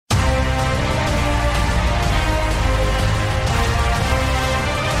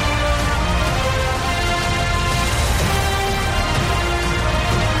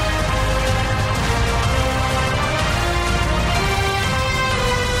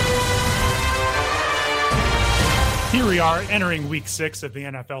Here we are entering week 6 of the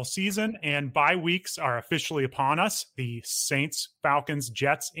NFL season, and bye weeks are officially upon us. The Saints, Falcons,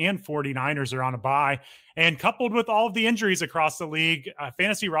 Jets, and 49ers are on a bye. And coupled with all of the injuries across the league,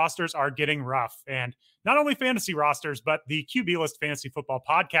 fantasy rosters are getting rough. And not only fantasy rosters, but the QB List Fantasy Football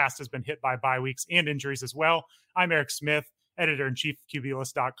Podcast has been hit by bye weeks and injuries as well. I'm Eric Smith, editor-in-chief of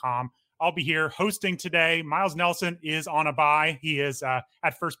QBList.com. I'll be here hosting today. Miles Nelson is on a bye. He is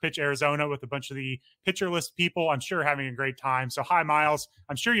at First Pitch Arizona with a bunch of the pitcher list people. I'm sure having a great time. So hi, Miles.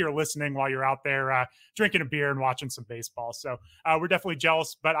 I'm sure you're listening while you're out there drinking a beer and watching some baseball. So we're definitely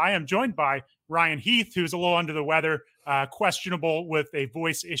jealous. But I am joined by Ryan Heath, who's a little under the weather, questionable with a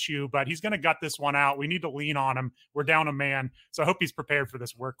voice issue, but he's going to gut this one out. We need to lean on him. We're down a man. So I hope he's prepared for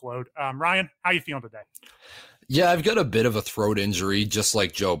this workload. Ryan, how you feeling today? Yeah, I've got a bit of a throat injury, just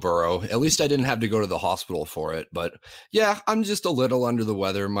like Joe Burrow. At least I didn't have to go to the hospital for it. But yeah, I'm just a little under the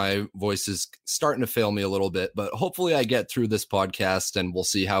weather. My voice is starting to fail me a little bit, but hopefully I get through this podcast and we'll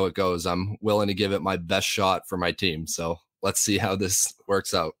see how it goes. I'm willing to give it my best shot for my team. So let's see how this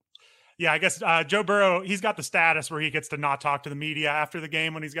works out. Yeah, I guess Joe Burrow, he's got the status where he gets to not talk to the media after the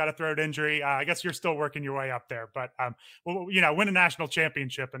game when he's got a throat injury. I guess you're still working your way up there, but win a national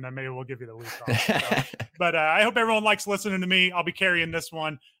championship and then maybe we'll give you the week off. So, but I hope everyone likes listening to me. I'll be carrying this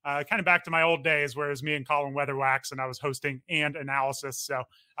one kind of back to my old days where it was me and Colin Weatherwax and I was hosting and analysis. So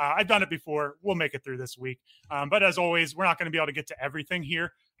I've done it before. We'll make it through this week. But as always, we're not going to be able to get to everything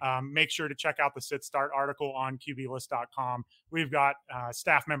here. Make sure to check out the Sit Start article on QBList.com. We've got a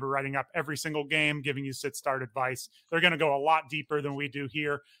staff member writing up every single game, giving you Sit Start advice. They're going to go a lot deeper than we do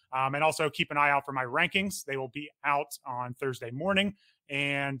here. And also keep an eye out for my rankings. They will be out on Thursday morning.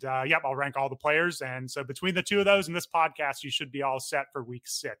 And I'll rank all the players. And so between the two of those and this podcast, you should be all set for week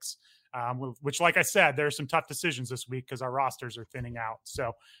 6. Which, like I said, there are some tough decisions this week because our rosters are thinning out.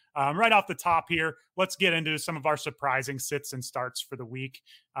 So right off the top here, let's get into some of our surprising sits and starts for the week.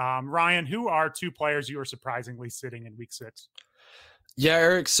 Ryan, who are 2 players you are surprisingly sitting in week 6? Yeah,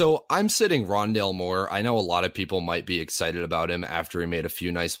 Eric, so I'm sitting Rondale Moore. I know a lot of people might be excited about him after he made a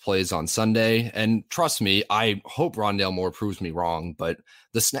few nice plays on Sunday. And trust me, I hope Rondale Moore proves me wrong, but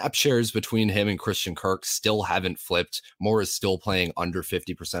the snap shares between him and Christian Kirk still haven't flipped. Moore is still playing under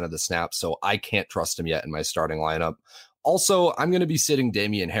 50% of the snaps, so I can't trust him yet in my starting lineup. Also, I'm going to be sitting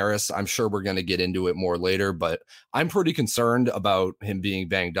Damian Harris. I'm sure we're going to get into it more later, but I'm pretty concerned about him being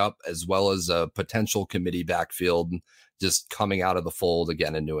banged up as well as a potential committee backfield just coming out of the fold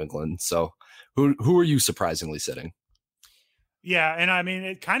again in New England. So who are you surprisingly sitting? Yeah, and I mean,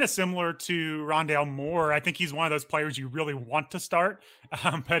 it kind of similar to Rondale Moore. I think he's one of those players you really want to start,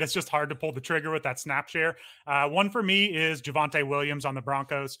 but it's just hard to pull the trigger with that snap share. One for me is Javonte Williams on the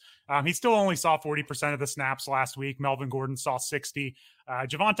Broncos. He still only saw 40% of the snaps last week. Melvin Gordon saw 60.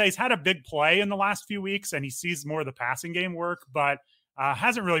 Javonte's had a big play in the last few weeks, and he sees more of the passing game work, but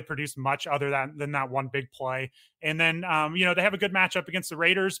hasn't really produced much other than that one big play. And then, they have a good matchup against the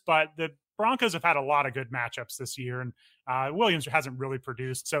Raiders, but the Broncos have had a lot of good matchups this year, and Williams hasn't really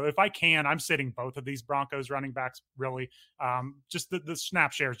produced. So if I can, I'm sitting both of these Broncos running backs, really. Just the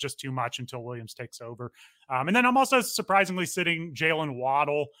snap share is just too much until Williams takes over. And then I'm also surprisingly sitting Jalen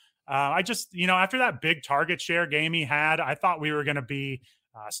Waddle. I just, after that big target share game he had, I thought we were going to be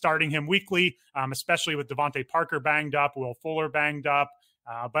starting him weekly, especially with Devontae Parker banged up, Will Fuller banged up.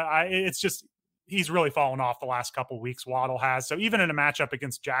 It's just, he's really fallen off the last couple of weeks. Waddle has. So even in a matchup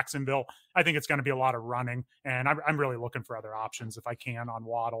against Jacksonville, I think it's going to be a lot of running, and I'm really looking for other options if I can on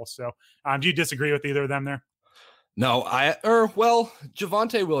Waddle. So do you disagree with either of them there? No,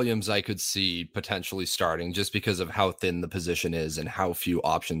 Javonte Williams, I could see potentially starting just because of how thin the position is and how few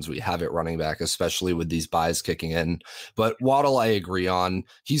options we have at running back, especially with these buys kicking in. But Waddle, I agree on.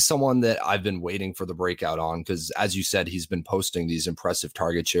 He's someone that I've been waiting for the breakout on because, as you said, he's been posting these impressive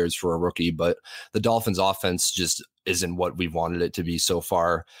target shares for a rookie, but the Dolphins offense just isn't what we've wanted it to be so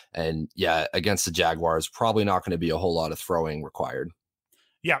far. And yeah, against the Jaguars, probably not going to be a whole lot of throwing required.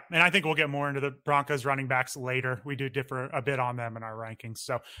 Yeah, and I think we'll get more into the Broncos running backs later. We do differ a bit on them in our rankings.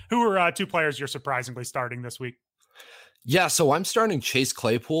 So who are 2 players you're surprisingly starting this week? Yeah, so I'm starting Chase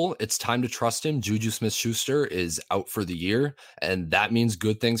Claypool. It's time to trust him. Juju Smith-Schuster is out for the year, and that means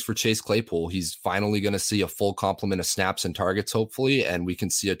good things for Chase Claypool. He's finally going to see a full complement of snaps and targets, hopefully, and we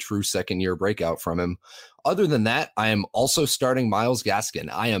can see a true second-year breakout from him. Other than that, I am also starting Myles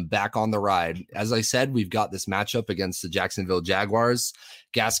Gaskin. I am back on the ride. As I said, we've got this matchup against the Jacksonville Jaguars.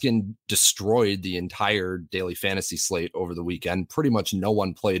 Gaskin destroyed the entire daily fantasy slate over the weekend. Pretty much no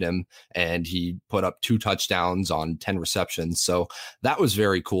one played him, and he put up 2 touchdowns on 10 receptions. So that was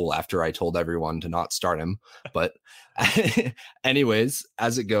very cool after I told everyone to not start him. But anyways,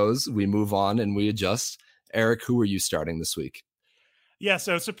 as it goes, we move on and we adjust. Eric, who are you starting this week? Yeah,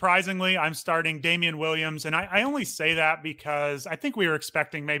 so surprisingly, I'm starting Damian Williams, and I only say that because I think we were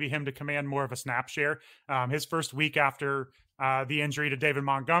expecting maybe him to command more of a snap share. His first week after the injury to David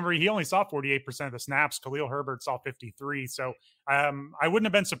Montgomery, he only saw 48% of the snaps. Khalil Herbert saw 53. So I wouldn't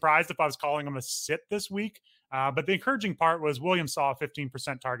have been surprised if I was calling him a sit this week. But the encouraging part was Williams saw a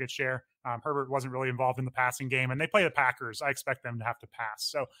 15% target share. Herbert wasn't really involved in the passing game, and they play the Packers. I expect them to have to pass.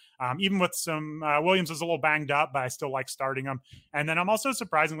 So even with some Williams is a little banged up, but I still like starting him. And then I'm also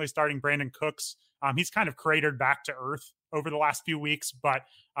surprisingly starting Brandon Cooks. He's kind of cratered back to earth over the last few weeks, but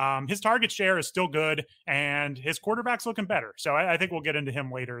his target share is still good, and his quarterback's looking better. So I think we'll get into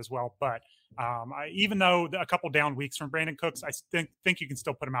him later as well. But even though a couple down weeks from Brandon Cooks, I think you can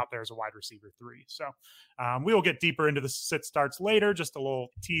still put him out there as a wide receiver 3. So we will get deeper into the sit starts later. Just a little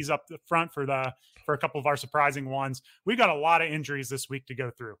tease up the front for a couple of our surprising ones. We've got a lot of injuries this week to go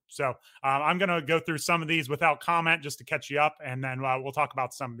through. So I'm going to go through some of these without comment just to catch you up, and then we'll talk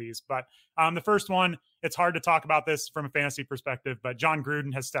about some of these. But the first one, it's hard to talk about this from a fantasy perspective, but John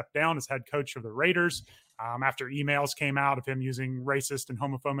Gruden has stepped down as head coach of the Raiders after emails came out of him using racist and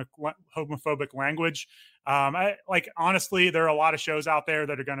homophobic language. Honestly, there are a lot of shows out there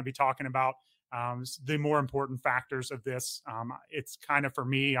that are going to be talking about the more important factors of this. It's kind of, for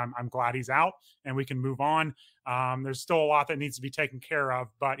me, I'm glad he's out and we can move on. There's still a lot that needs to be taken care of,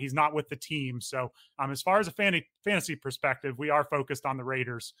 but he's not with the team. So as far as a fantasy perspective, we are focused on the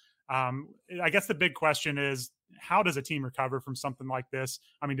Raiders. I guess the big question is, how does a team recover from something like this?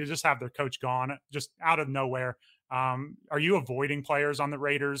 I mean, to just have their coach gone just out of nowhere. Are you avoiding players on the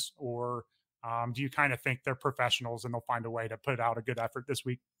Raiders, or do you kind of think they're professionals and they'll find a way to put out a good effort this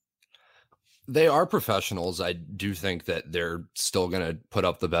week? They are professionals. I do think that they're still going to put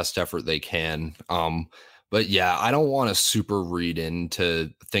up the best effort they can. But yeah, I don't want to super read into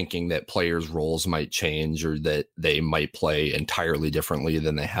thinking that players' roles might change or that they might play entirely differently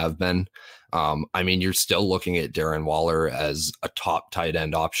than they have been. I mean, you're still looking at Darren Waller as a top tight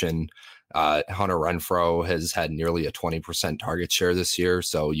end option. Hunter Renfrow has had nearly a 20% target share this year.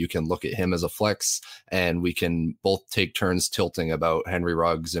 So you can look at him as a flex, and we can both take turns tilting about Henry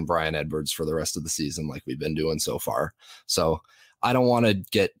Ruggs and Bryan Edwards for the rest of the season, like we've been doing so far. So I don't want to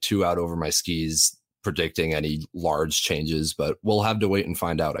get too out over my skis predicting any large changes, but we'll have to wait and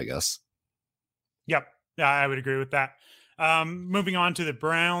find out, I guess. Yep. I would agree with that. Moving on to the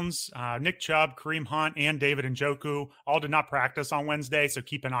Browns, Nick Chubb, Kareem Hunt, and David Njoku all did not practice on Wednesday, so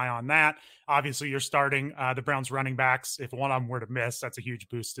keep an eye on that. Obviously, you're starting the Browns running backs. If one of them were to miss, that's a huge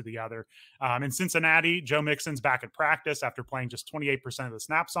boost to the other. In Cincinnati, Joe Mixon's back at practice after playing just 28% of the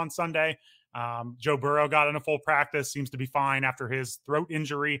snaps on Sunday. Joe Burrow got in a full practice, seems to be fine after his throat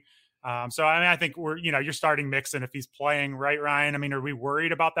injury. So, I mean, I think you're starting Mixon if he's playing, right, Ryan? I mean, are we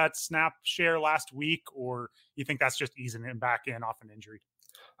worried about that snap share last week, or you think that's just easing him back in off an injury?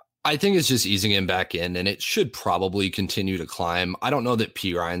 I think it's just easing him back in, and it should probably continue to climb. I don't know that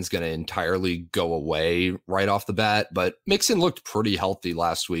Ryan's going to entirely go away right off the bat, but Mixon looked pretty healthy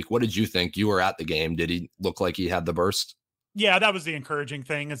last week. What did you think? You were at the game. Did he look like he had the burst? Yeah, that was the encouraging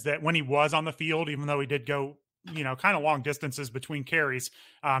thing, is that when he was on the field, even though he did go kind of long distances between carries,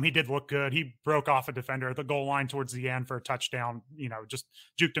 he did look good. He broke off a defender at the goal line towards the end for a touchdown, just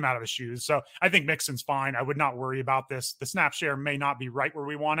juked him out of his shoes. So I think Mixon's fine. I would not worry about this. The snap share may not be right where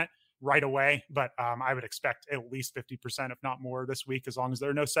we want it right away, but I would expect at least 50%, if not more, this week, as long as there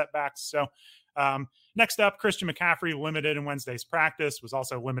are no setbacks. So next up, Christian McCaffrey, limited in Wednesday's practice, was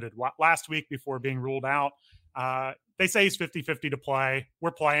also limited last week before being ruled out. They say he's 50-50 to play. We're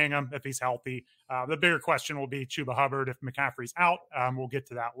playing him if he's healthy. The bigger question will be Chuba Hubbard if McCaffrey's out. We'll get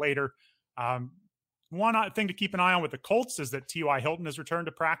to that later. One thing to keep an eye on with the Colts is that T.Y. Hilton has returned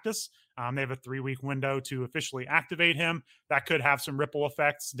to practice. They have a 3-week window to officially activate him. That could have some ripple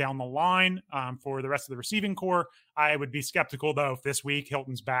effects down the line for the rest of the receiving core. I would be skeptical, though, if this week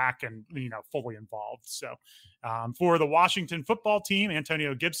Hilton's back and fully involved. So for the Washington football team,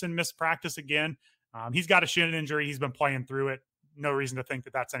 Antonio Gibson missed practice again. He's got a shin injury. He's been playing through it. No reason to think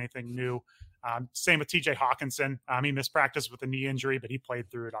that that's anything new. Same with TJ Hawkinson. He missed practice with a knee injury, but he played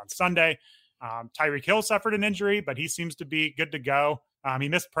through it on Sunday. Tyreek Hill suffered an injury, but he seems to be good to go. He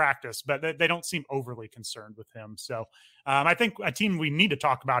missed practice, but they don't seem overly concerned with him. So I think a team we need to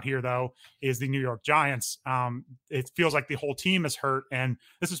talk about here, though, is the New York Giants. It feels like the whole team is hurt, and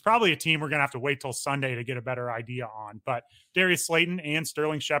this is probably a team we're going to have to wait till Sunday to get a better idea on. But Darius Slayton and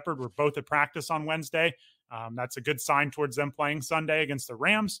Sterling Shepard were both at practice on Wednesday. That's a good sign towards them playing Sunday against the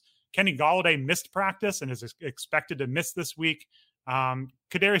Rams. Kenny Golladay missed practice and is expected to miss this week.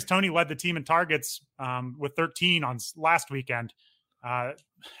 Kadarius Toney led the team in targets with 13 on last weekend.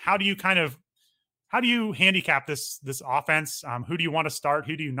 How do you How do you handicap this offense? Who do you want to start?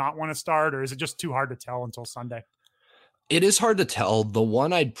 Who do you not want to start? Or is it just too hard to tell until Sunday? It is hard to tell. The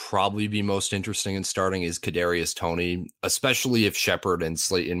one I'd probably be most interested in starting is Kadarius Toney, especially if Shepard and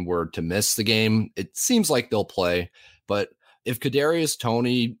Slayton were to miss the game. It seems like they'll play, but if Kadarius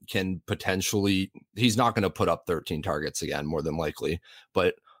Toney can potentially, he's not going to put up 13 targets again, more than likely.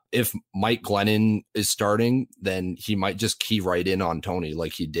 But if Mike Glennon is starting, then he might just key right in on Toney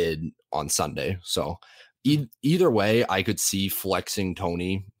like he did on Sunday. So either way, I could see flexing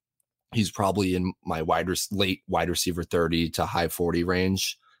Toney. He's probably in my late wide receiver 30 to high 40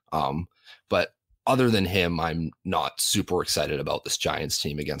 range. But other than him, I'm not super excited about this Giants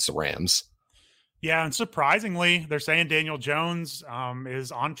team against the Rams. Yeah, and surprisingly, they're saying Daniel Jones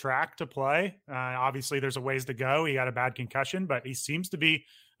is on track to play. Obviously, there's a ways to go. He got a bad concussion, but he seems to be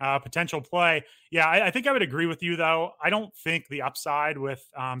potential play. Yeah, I think I would agree with you, though. I don't think the upside with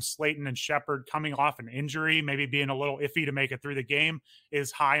Slayton and Shepard coming off an injury, maybe being a little iffy to make it through the game,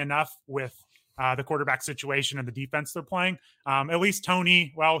 is high enough with the quarterback situation and the defense they're playing. At least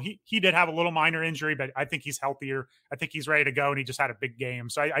Toney, well, he did have a little minor injury, but I think he's healthier. I think he's ready to go, and he just had a big game.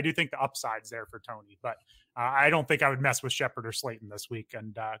 So I do think the upside's there for Toney, but I don't think I would mess with Shepard or Slayton this week.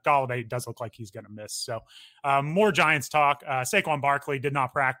 And Golladay does look like he's going to miss. So more Giants talk. Saquon Barkley did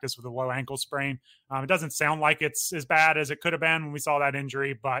not practice with a low ankle sprain. It doesn't sound like it's as bad as it could have been when we saw that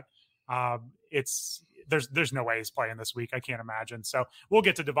injury, but there's no way he's playing this week. I can't imagine. So we'll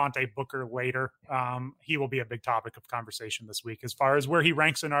get to Devontae Booker later. He will be a big topic of conversation this week as far as where he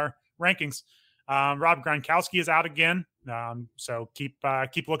ranks in our rankings. Rob Gronkowski is out again. So keep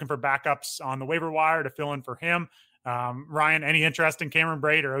looking for backups on the waiver wire to fill in for him. Ryan, any interest in Cameron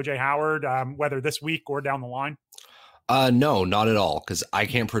Brate or OJ Howard, whether this week or down the line? No, not at all, because I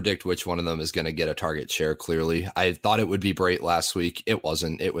can't predict which one of them is going to get a target share. Clearly, I thought it would be Brate last week. It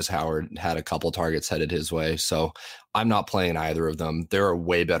wasn't. It was Howard. Had a couple targets headed his way. So I'm not playing either of them. There are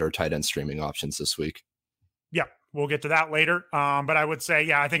way better tight end streaming options this week. Yeah, we'll get to that later. But I would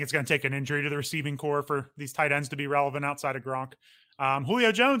say, I think it's going to take an injury to the receiving core for these tight ends to be relevant outside of Gronk.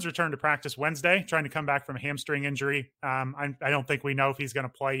 Julio Jones returned to practice Wednesday, trying to come back from a hamstring injury. I don't think we know if he's going to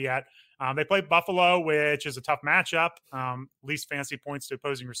play yet. They play Buffalo, which is a tough matchup, least fantasy points to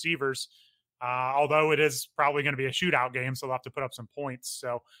opposing receivers, although it is probably going to be a shootout game, so they'll have to put up some points.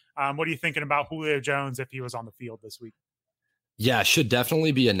 So what are you thinking about Julio Jones if he was on the field this week? Yeah, should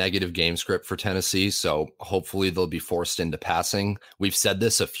definitely be a negative game script for Tennessee, so hopefully they'll be forced into passing. We've said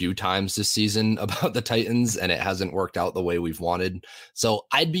this a few times this season about the Titans, and it hasn't worked out the way we've wanted. So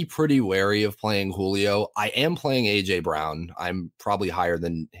I'd be pretty wary of playing Julio. I am playing A.J. Brown. I'm probably higher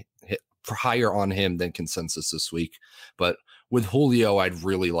on him than consensus this week. But with Julio, I'd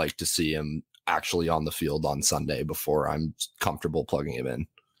really like to see him actually on the field on Sunday before I'm comfortable plugging him in.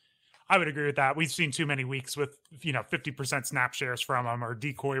 I would agree with that. We've seen too many weeks with 50% snap shares from him or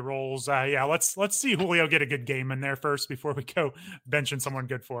decoy rolls. Let's see Julio get a good game in there first before we go benching someone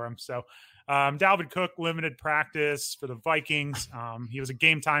good for him. So Dalvin Cook limited practice for the Vikings. He was a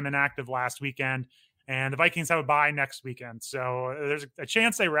game time inactive last weekend, and the Vikings have a bye next weekend. So there's a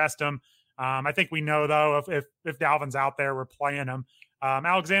chance they rest him. I think we know though if Dalvin's out there, we're playing him.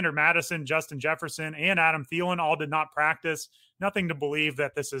 Alexander Mattison, Justin Jefferson, and Adam Thielen all did not practice. Nothing to believe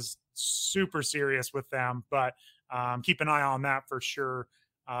that this is super serious with them, but keep an eye on that for sure.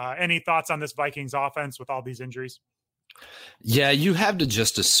 Any thoughts on this Vikings offense with all these injuries? Yeah, you have to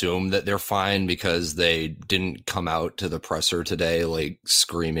just assume that they're fine because they didn't come out to the presser today like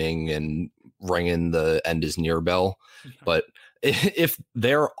screaming and ringing the end is near bell. But if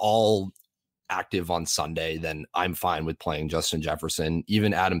they're all active on Sunday, then I'm fine with playing Justin Jefferson.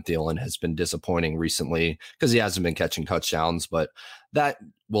 Even Adam Thielen has been disappointing recently because he hasn't been catching touchdowns, but that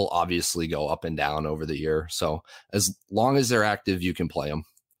will obviously go up and down over the year. So as long as they're active, you can play them.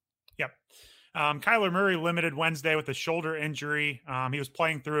 Yep. Kyler Murray limited Wednesday with a shoulder injury. He was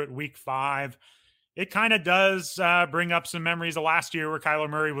playing through it week 5. It kind of does bring up some memories of last year where Kyler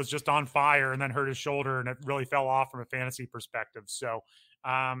Murray was just on fire and then hurt his shoulder and it really fell off from a fantasy perspective. So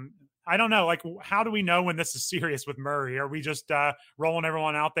I don't know, like, how do we know when this is serious with Murray? Are we just rolling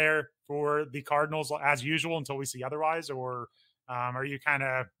everyone out there for the Cardinals as usual until we see otherwise? Or are you kind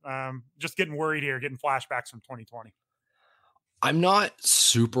of just getting worried here, getting flashbacks from 2020? I'm not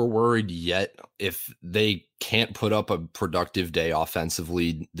super worried yet. If they can't put up a productive day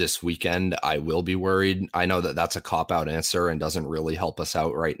offensively this weekend, I will be worried. I know that that's a cop-out answer and doesn't really help us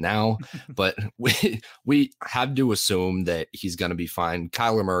out right now, but we have to assume that he's going to be fine.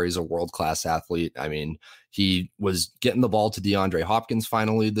 Kyler Murray's a world-class athlete. I mean, he was getting the ball to DeAndre Hopkins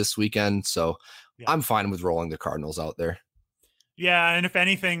finally this weekend, so yeah. I'm fine with rolling the Cardinals out there. Yeah, and if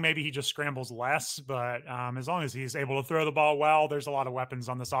anything, maybe he just scrambles less. But as long as he's able to throw the ball well, there's a lot of weapons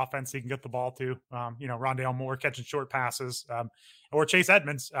on this offense he can get the ball to. Rondale Moore catching short passes, or Chase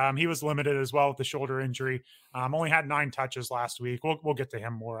Edmonds. He was limited as well with the shoulder injury. Only had 9 touches last week. We'll get to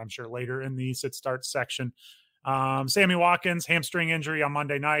him more, I'm sure, later in the sit start section. Sammy Watkins, hamstring injury on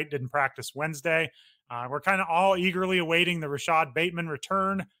Monday night, didn't practice Wednesday. We're kind of all eagerly awaiting the Rashad Bateman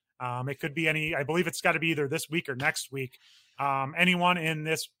return. It could be I believe it's got to be either this week or next week. Anyone in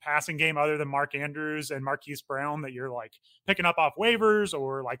this passing game other than Mark Andrews and Marquise Brown that you're like picking up off waivers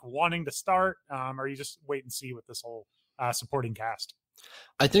or like wanting to start? Or you just wait and see with this whole supporting cast?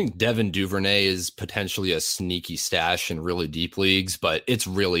 I think Devin Duvernay is potentially a sneaky stash in really deep leagues, but it's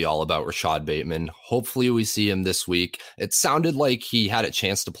really all about Rashad Bateman. Hopefully we see him this week. It sounded like he had a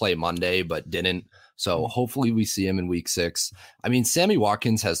chance to play Monday, but didn't. So hopefully we see him in week 6. I mean, Sammy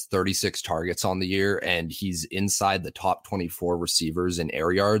Watkins has 36 targets on the year, and he's inside the top 24 receivers in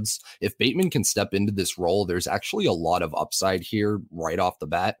air yards. If Bateman can step into this role, there's actually a lot of upside here right off the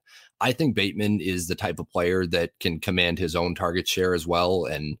bat. I think Bateman is the type of player that can command his own target share as well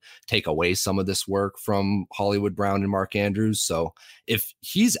and take away some of this work from Hollywood Brown and Mark Andrews. So if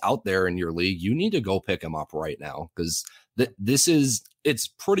he's out there in your league, you need to go pick him up right now, because it's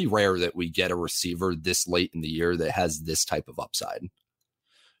pretty rare that we get a receiver this late in the year that has this type of upside.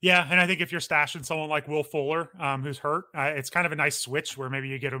 Yeah, and I think if you're stashing someone like Will Fuller, who's hurt, it's kind of a nice switch where maybe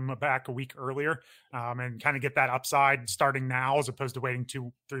you get him back a week earlier and kind of get that upside starting now as opposed to waiting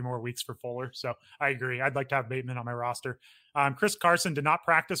 2-3 more weeks for Fuller. So I agree. I'd like to have Bateman on my roster. Chris Carson did not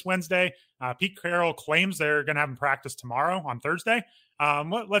practice Wednesday. Pete Carroll claims they're going to have him practice tomorrow on Thursday.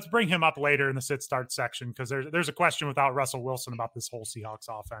 Let's bring him up later in the sit-start section because there's a question without Russell Wilson about this whole Seahawks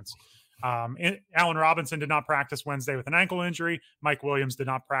offense. Allen Robinson did not practice Wednesday with an ankle injury. Mike Williams did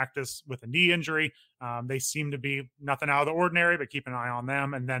not practice with a knee injury. They seem to be nothing out of the ordinary, but keep an eye on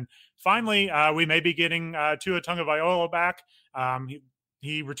them. And then finally, we may be getting Tua Tagovailoa back.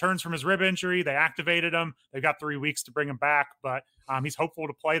 He returns from his rib injury. They activated him. They've got 3 weeks to bring him back, but he's hopeful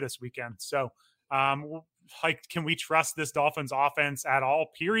to play this weekend. So, can we trust this Dolphins offense at all,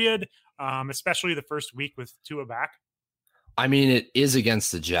 period? Especially the first week with Tua back? I mean, it is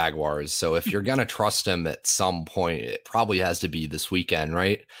against the Jaguars. So if you're going to trust him at some point, it probably has to be this weekend,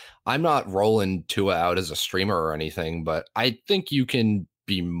 right? I'm not rolling Tua out as a streamer or anything, but I think you can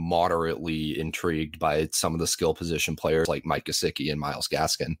be moderately intrigued by some of the skill position players like Mike Gesicki and Myles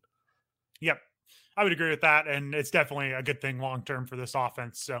Gaskin. Yep. I would agree with that, and it's definitely a good thing long-term for this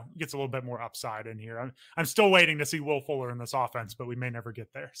offense, so it gets a little bit more upside in here. I'm still waiting to see Will Fuller in this offense, but we may never get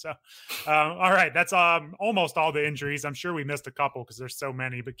there. So, all right, that's almost all the injuries. I'm sure we missed a couple because there's so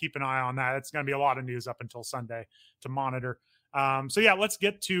many, but keep an eye on that. It's going to be a lot of news up until Sunday to monitor. Let's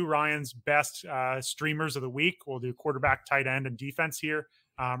get to Ryan's best streamers of the week. We'll do quarterback, tight end, and defense here.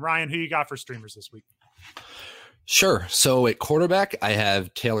 Ryan, who you got for streamers this week? Sure. So at quarterback, I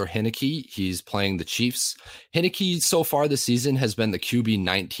have Taylor Heinicke. He's playing the Chiefs. Heinicke so far this season has been the QB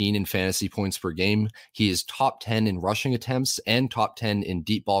 19 in fantasy points per game. He is top 10 in rushing attempts and top 10 in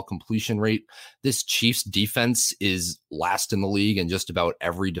deep ball completion rate. This Chiefs defense is last in the league in just about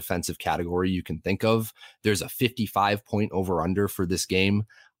every defensive category you can think of. There's a 55 point over under for this game.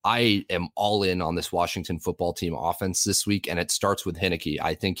 I am all in on this Washington football team offense this week, and it starts with Heinicke.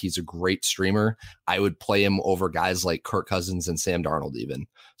 I think he's a great streamer. I would play him over guys like Kirk Cousins and Sam Darnold even.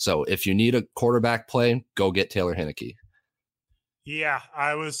 So if you need a quarterback play, go get Taylor Heinicke. Yeah,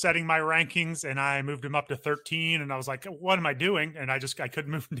 I was setting my rankings and I moved him up to 13 and I was like, what am I doing? And I couldn't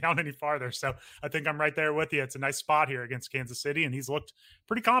move him down any farther. So I think I'm right there with you. It's a nice spot here against Kansas City and he's looked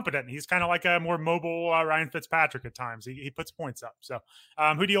pretty competent. He's kind of like a more mobile Ryan Fitzpatrick at times. He puts points up. So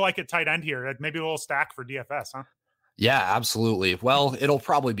who do you like at tight end here? Maybe a little stack for DFS, huh? Yeah, absolutely. Well, it'll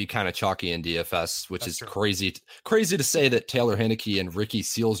probably be kind of chalky in DFS, which That's is true. Crazy to say that Taylor Heinicke and Ricky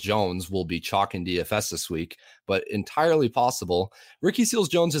Seals-Jones will be chalk in DFS this week, but entirely possible. Ricky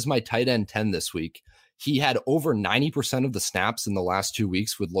Seals-Jones is my tight end 10 this week. He had over 90% of the snaps in the last 2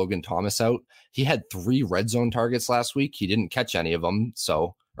 weeks with Logan Thomas out. He had 3 red zone targets last week. He didn't catch any of them.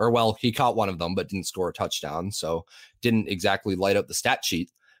 He caught one of them, but didn't score a touchdown. So didn't exactly light up the stat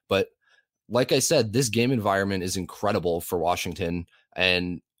sheet, but like I said, this game environment is incredible for Washington.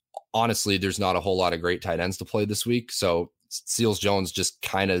 And honestly, there's not a whole lot of great tight ends to play this week. So Seals-Jones just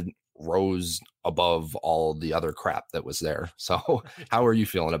kind of rose above all the other crap that was there. So how are you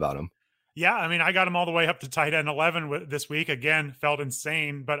feeling about him? Yeah, I mean, I got him all the way up to tight end 11 this week. Again, felt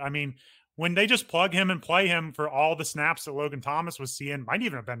insane. But I mean, when they just plug him and play him for all the snaps that Logan Thomas was seeing, might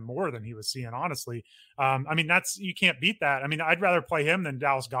even have been more than he was seeing, honestly. I mean, you can't beat that. I mean, I'd rather play him than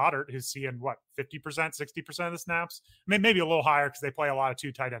Dallas Goedert, who's seeing what, 50%, 60% of the snaps. I mean, maybe a little higher because they play a lot of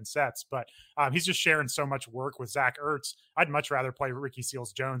 2 tight end sets, but he's just sharing so much work with Zach Ertz. I'd much rather play Ricky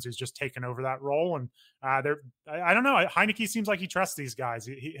Seals-Jones, who's just taken over that role. And I don't know. Heineke seems like he trusts these guys.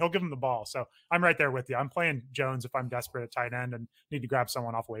 He'll give them the ball. So I'm right there with you. I'm playing Jones if I'm desperate at tight end and need to grab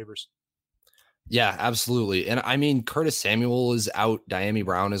someone off waivers. Yeah, absolutely. And I mean, Curtis Samuel is out. Dyami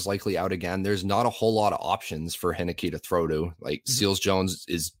Brown is likely out again. There's not a whole lot of options for Heineke to throw to. Like Seals-Jones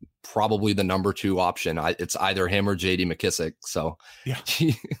is probably the number 2 option. It's either him or JD McKissic. So yeah,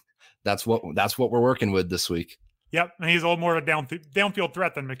 that's what we're working with this week. Yep. And he's a little more of a downfield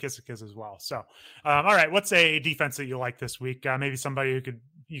threat than McKissic is as well. So, all right. What's a defense that you like this week? Maybe somebody you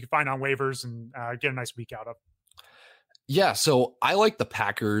could find on waivers and get a nice week out of. Yeah, so I like the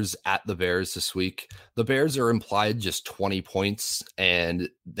Packers at the Bears this week. The Bears are implied just 20 points, and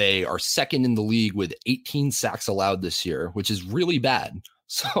they are second in the league with 18 sacks allowed this year, which is really bad.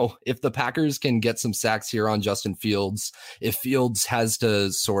 So if the Packers can get some sacks here on Justin Fields, if Fields has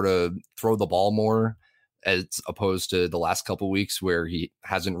to sort of throw the ball more as opposed to the last couple of weeks where he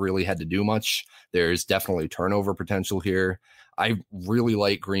hasn't really had to do much, there's definitely turnover potential here. I really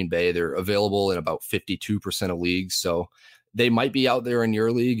like Green Bay. They're available in about 52% of leagues, so they might be out there in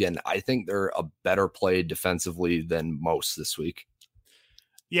your league, and I think they're a better play defensively than most this week.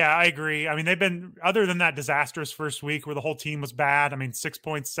 Yeah, I agree. I mean, they've been, other than that disastrous first week where the whole team was bad, I mean, 6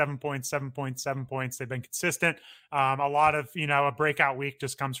 points, 7 points, 7 points, 7 points. They've been consistent. A lot of, a breakout week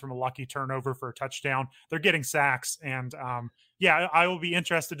just comes from a lucky turnover for a touchdown. They're getting sacks. And yeah, I will be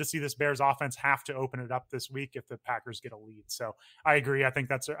interested to see this Bears offense have to open it up this week if the Packers get a lead. So I agree. I think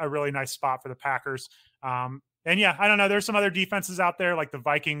that's a really nice spot for the Packers. And yeah, I don't know. There's some other defenses out there like the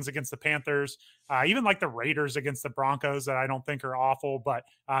Vikings against the Panthers, even like the Raiders against the Broncos that I don't think are awful. But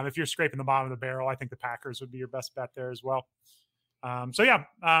if you're scraping the bottom of the barrel, I think the Packers would be your best bet there as well.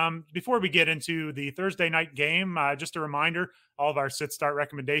 Before we get into the Thursday night game, just a reminder, all of our sit-start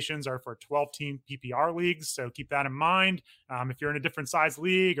recommendations are for 12-team PPR leagues, so keep that in mind. If you're in a different size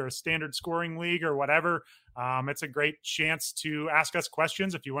league or a standard scoring league or whatever, it's a great chance to ask us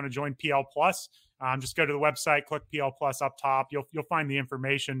questions if you want to join PL Plus. Just go to the website, click PL Plus up top. You'll find the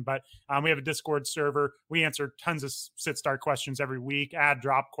information. But we have a Discord server. We answer tons of sit-start questions every week,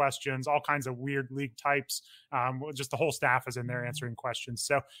 add-drop questions, all kinds of weird league types. Just the whole staff is in there answering questions.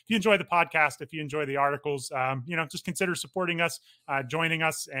 So if you enjoy the podcast, if you enjoy the articles, just consider supporting us, joining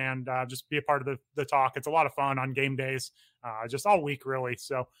us, and just be a part of the talk. It's a lot of fun on game days, just all week, really.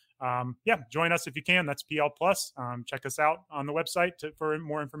 So join us if you can. That's PL Plus. Check us out on the website for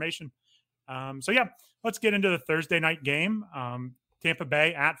more information. Let's get into the Thursday night game. Tampa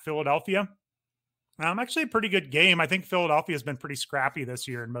Bay at Philadelphia. Actually a pretty good game. I think Philadelphia has been pretty scrappy this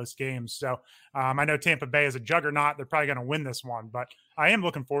year in most games. So I know Tampa Bay is a juggernaut. They're probably going to win this one, but I am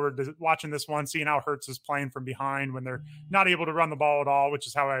looking forward to watching this one, seeing how Hurts is playing from behind when they're not able to run the ball at all, which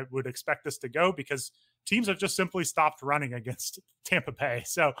is how I would expect this to go because teams have just simply stopped running against Tampa Bay.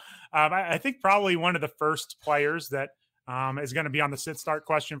 So I think probably one of the first players that is going to be on the sit-start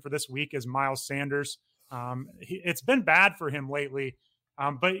question for this week is Miles Sanders. It's been bad for him lately,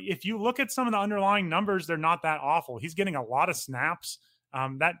 but if you look at some of the underlying numbers, they're not that awful. He's getting a lot of snaps.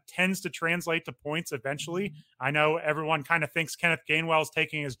 That tends to translate to points eventually. I know everyone kind of thinks Kenneth Gainwell is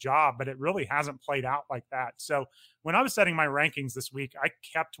taking his job, but it really hasn't played out like that. So when I was setting my rankings this week, I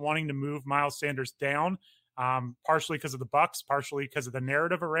kept wanting to move Miles Sanders down. Partially because of the Bucs, partially because of the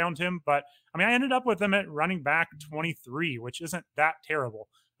narrative around him. But I mean, I ended up with him at running back 23, which isn't that terrible.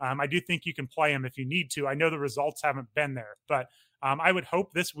 I do think you can play him if you need to. I know the results haven't been there, but I would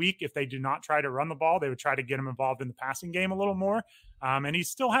hope this week, if they do not try to run the ball, they would try to get him involved in the passing game a little more. And he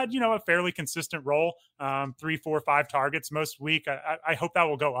still had, a fairly consistent role, 3, 4, 5 targets most week. I hope that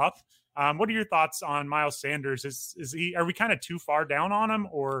will go up. What are your thoughts on Miles Sanders? Are we kind of too far down on him,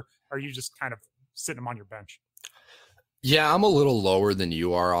 or are you just kind of sitting him on your bench? Yeah, I'm a little lower than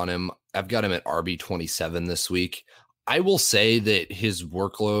you are on him. I've got him at RB27 this week. I will say that his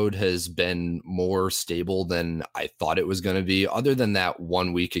workload has been more stable than I thought it was going to be. Other than that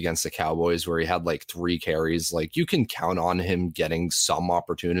 1 week against the Cowboys where he had like 3 carries, like you can count on him getting some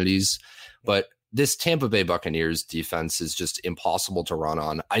opportunities, but this Tampa Bay Buccaneers defense is just impossible to run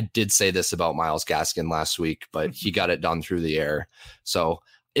on. I did say this about Myles Gaskin last week, but he got it done through the air. So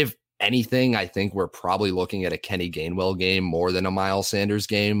if anything, I think we're probably looking at a Kenny Gainwell game more than a Miles Sanders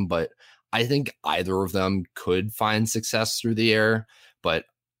game, but I think either of them could find success through the air. But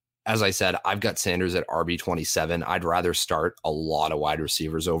as I said, I've got Sanders at RB27. I'd rather start a lot of wide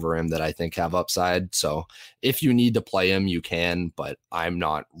receivers over him that I think have upside. So if you need to play him, you can, but I'm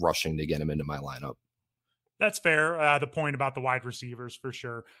not rushing to get him into my lineup. That's fair. The point about the wide receivers for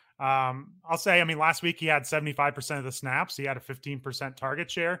sure. I'll say, I mean, last week he had 75% of the snaps. He had a 15%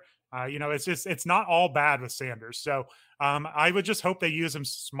 target share. It's not all bad with Sanders. So I would just hope they use him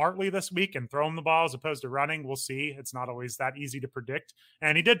smartly this week and throw him the ball as opposed to running. We'll see. It's not always that easy to predict.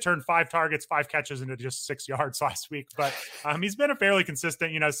 And he did turn 5 targets, 5 catches into just 6 yards last week. But he's been a fairly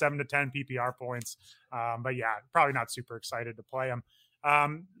consistent, 7 to 10 PPR points. But yeah, probably not super excited to play him.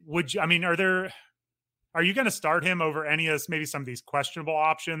 Are you going to start him over any of maybe some of these questionable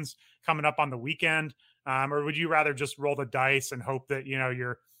options coming up on the weekend? Or would you rather just roll the dice and hope that,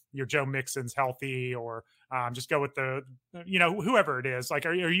 your Joe Mixon's healthy, or just go with the, whoever it is? Like,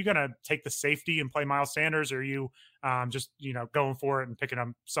 are you going to take the safety and play Miles Sanders? Or are you just, going for it and picking up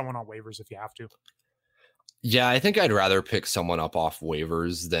someone on waivers if you have to? Yeah, I think I'd rather pick someone up off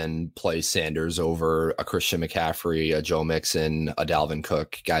waivers than play Sanders over a Christian McCaffrey, a Joe Mixon, a Dalvin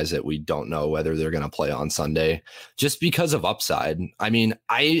Cook, guys that we don't know whether they're going to play on Sunday, just because of upside. I mean,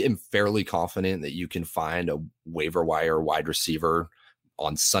 I am fairly confident that you can find a waiver wire wide receiver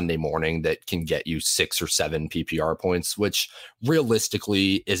on Sunday morning that can get you 6 or 7 PPR points, which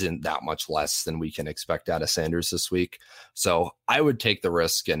realistically isn't that much less than we can expect out of Sanders this week. So I would take the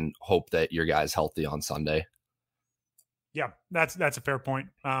risk and hope that your guy's healthy on Sunday. Yeah, that's a fair point.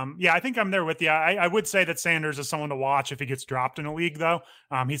 I think I'm there with you. I would say that Sanders is someone to watch if he gets dropped in a league, though.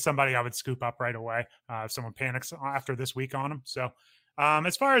 He's somebody I would scoop up right away if someone panics after this week on him. So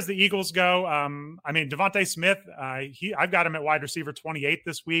as far as the Eagles go, Devontae Smith, I've got him at wide receiver 28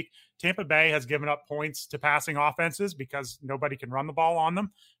 this week. Tampa Bay has given up points to passing offenses because nobody can run the ball on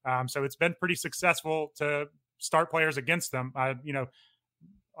them. So it's been pretty successful to start players against them.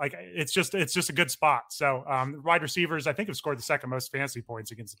 It's just a good spot. So wide receivers, I think, have scored the second most fantasy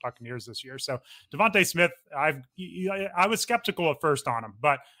points against the Buccaneers this year. So Devontae Smith, I was skeptical at first on him,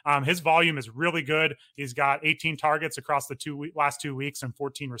 but his volume is really good. He's got 18 targets across the last 2 weeks and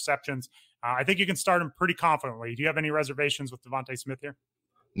 14 receptions. I think you can start him pretty confidently. Do you have any reservations with Devontae Smith here?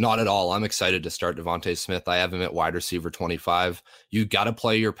 Not at all. I'm excited to start Devontae Smith. I have him at wide receiver 25. You got to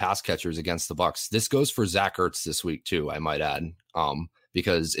play your pass catchers against the Bucs. This goes for Zach Ertz this week too, I might add.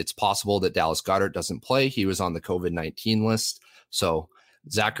 Because it's possible that Dallas Goedert doesn't play. He was on the COVID-19 list. So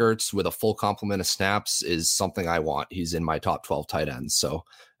Zach Ertz with a full complement of snaps is something I want. He's in my top 12 tight ends. So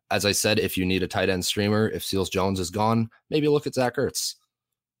as I said, if you need a tight end streamer, if Seals Jones is gone, maybe look at Zach Ertz.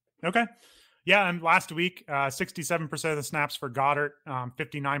 Okay. Yeah, and last week, 67% of the snaps for Goddard,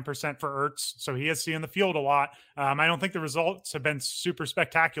 59% for Ertz. So he is seeing the field a lot. I don't think the results have been super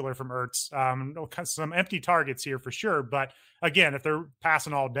spectacular from Ertz. Some empty targets here for sure. But again, if they're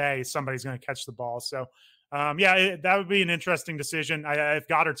passing all day, somebody's going to catch the ball. So, that would be an interesting decision. If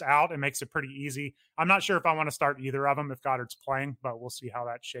Goddard's out, it makes it pretty easy. I'm not sure if I want to start either of them if Goddard's playing, but we'll see how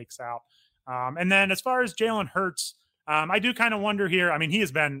that shakes out. And then as far as Jalen Hurts, I do kind of wonder here. I mean, he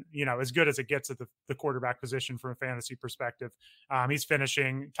has been, as good as it gets at the quarterback position from a fantasy perspective. He's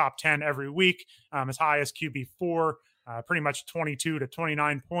finishing top 10 every week, as high as QB4, pretty much 22 to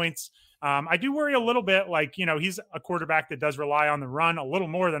 29 points. I do worry a little bit, he's a quarterback that does rely on the run a little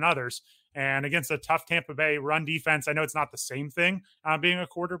more than others. And against a tough Tampa Bay run defense, I know it's not the same thing being a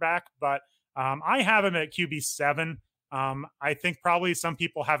quarterback, but I have him at QB7. I think probably some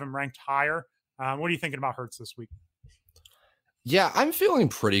people have him ranked higher. What are you thinking about Hurts this week? Yeah, I'm feeling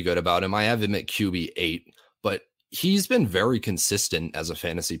pretty good about him. I have him at QB8, but he's been very consistent as a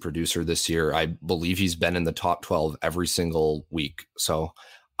fantasy producer this year. I believe he's been in the top 12 every single week. So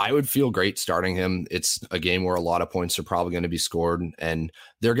I would feel great starting him. It's a game where a lot of points are probably going to be scored, and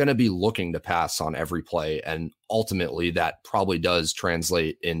they're going to be looking to pass on every play. And ultimately, that probably does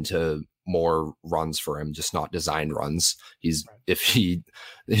translate into more runs for him, just not designed runs. If he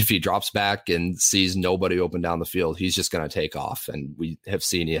drops back and sees nobody open down the field, he's just going to take off, and we have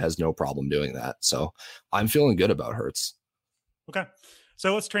seen he has no problem doing that. So I'm feeling good about Hurts. Okay,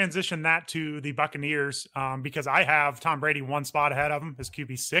 so let's transition that to the Buccaneers, because I have Tom Brady one spot ahead of him as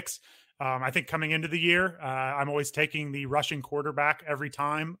QB6. I think coming into the year, I'm always taking the rushing quarterback every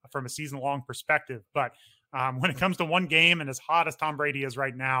time from a season-long perspective, but when it comes to one game, and as hot as Tom Brady is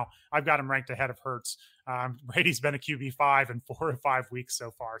right now, I've got him ranked ahead of Hurts. Brady's been a QB5 in 4 or 5 weeks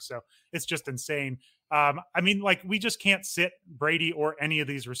so far, so it's just insane. We just can't sit Brady or any of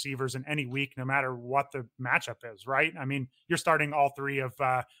these receivers in any week, no matter what the matchup is, right? I mean, you're starting all three of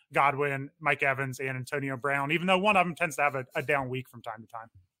Godwin, Mike Evans, and Antonio Brown, even though one of them tends to have a down week from time to time.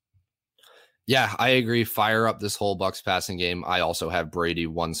 Yeah, I agree. Fire up this whole Bucks passing game. I also have Brady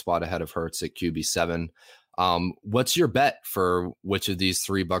one spot ahead of Hurts at QB7. What's your bet for which of these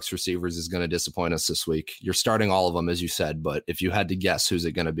three Bucks receivers is going to disappoint us this week? You're starting all of them, as you said, but if you had to guess, who's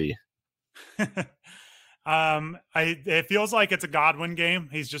it going to be? It feels like it's a Godwin game.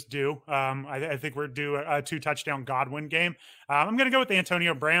 He's just due. I think we're due a 2-touchdown Godwin game. I'm going to go with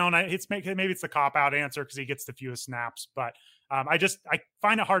Antonio Brown. Maybe it's the cop out answer because he gets the fewest snaps, but I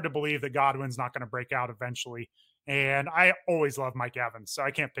find it hard to believe that Godwin's not going to break out eventually. And I always love Mike Evans, so I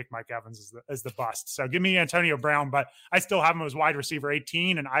can't pick Mike Evans as the bust. So give me Antonio Brown, but I still have him as wide receiver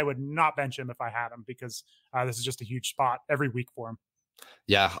 18, and I would not bench him if I had him because this is just a huge spot every week for him.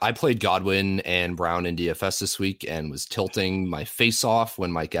 Yeah, I played Godwin and Brown in DFS this week and was tilting my face off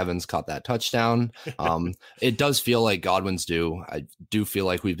when Mike Evans caught that touchdown. It does feel like Godwin's due. I do feel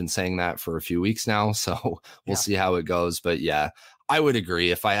like we've been saying that for a few weeks now, so we'll see how it goes. But yeah, I would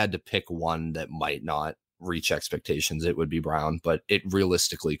agree. If I had to pick one that might not reach expectations, it would be Brown, but it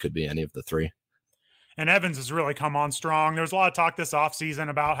realistically could be any of the three. And Evans has really come on strong. There was a lot of talk this offseason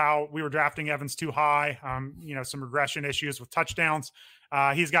about how we were drafting Evans too high, some regression issues with touchdowns.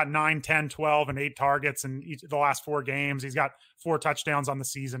 He's got 9, 10, 12, and 8 targets in the last 4 games. He's got 4 touchdowns on the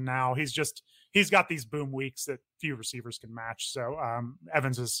season now. He's got these boom weeks that few receivers can match. So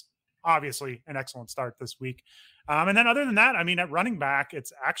Evans is obviously an excellent start this week. And then other than that, I mean, at running back,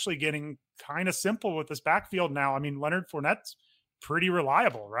 it's actually getting kind of simple with this backfield now. I mean, Leonard Fournette's pretty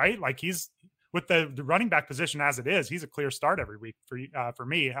reliable, right? Like he's with the running back position as it is, he's a clear start every week for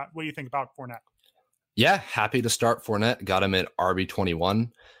me. What do you think about Fournette? Yeah, happy to start Fournette. Got him at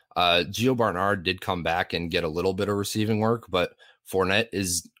RB21. Gio Barnard did come back and get a little bit of receiving work, but Fournette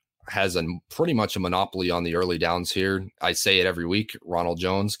has pretty much a monopoly on the early downs here. I say it every week. Ronald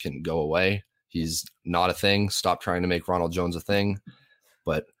Jones can go away. He's not a thing. Stop trying to make Ronald Jones a thing.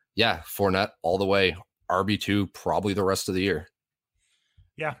 But yeah, Fournette all the way. RB2 probably the rest of the year.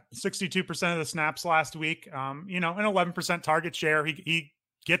 Yeah, 62% of the snaps last week. An 11% target share. He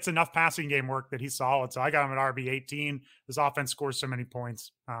gets enough passing game work that he's solid. So I got him at RB18. This offense scores so many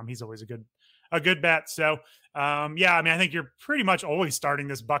points. He's always a good bet. So I think you're pretty much always starting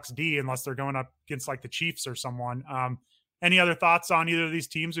this Bucks D unless they're going up against like the Chiefs or someone. Any other thoughts on either of these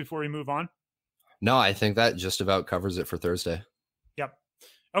teams before we move on? No, I think that just about covers it for Thursday. Yep.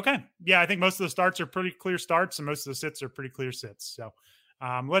 Okay. Yeah, I think most of the starts are pretty clear starts and most of the sits are pretty clear sits. So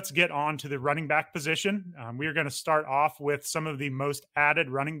let's get on to the running back position. We are going to start off with some of the most added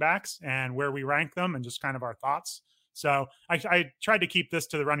running backs and where we rank them and just kind of our thoughts. So I tried to keep this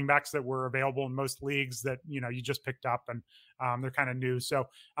to the running backs that were available in most leagues that, you just picked up and they're kind of new. So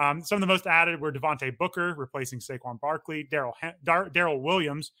some of the most added were Devontae Booker replacing Saquon Barkley, Darrell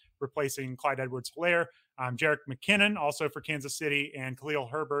Williams replacing Clyde Edwards-Helaire, Jerick McKinnon also for Kansas City, and Khalil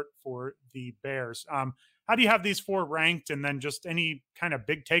Herbert for the Bears. How do you have these 4 ranked? And then just any kind of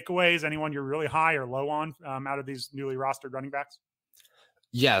big takeaways, anyone you're really high or low on out of these newly rostered running backs?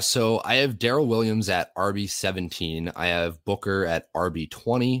 Yeah, so I have Darrell Williams at RB17. I have Booker at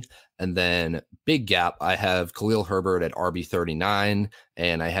RB20. And then big gap, I have Khalil Herbert at RB39.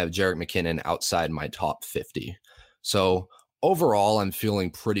 And I have Jerick McKinnon outside my top 50. So overall, I'm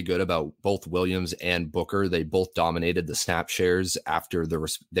feeling pretty good about both Williams and Booker. They both dominated the snap shares after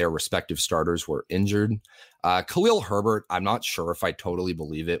their respective starters were injured. Khalil Herbert, I'm not sure if I totally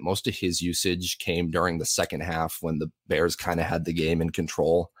believe it. Most of his usage came during the second half when the Bears kind of had the game in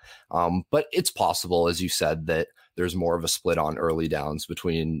control. But it's possible, as you said, that there's more of a split on early downs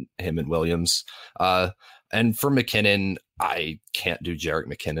between him and Williams. And for McKinnon, I can't do Jerick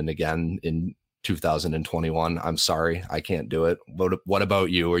McKinnon again in 2021. I'm sorry, I can't do it. What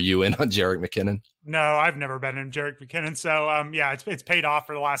about you? Are you in on Jerick McKinnon? No, I've never been in Jerick McKinnon. So it's paid off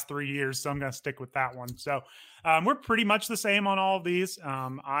for the last 3 years. So I'm going to stick with that one. So we're pretty much the same on all of these.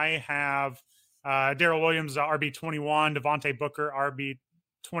 I have Darrell Williams, RB21, Devontae Booker,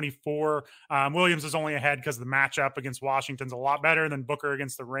 RB24. Williams is only ahead because the matchup against Washington's a lot better than Booker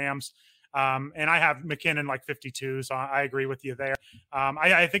against the Rams. And I have McKinnon like 52, so I agree with you there.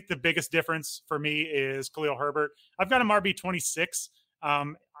 I think the biggest difference for me is Khalil Herbert. I've got him RB26.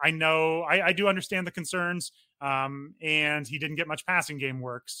 I know I do understand the concerns, and he didn't get much passing game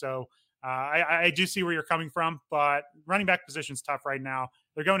work. So I do see where you're coming from, but running back position's tough right now.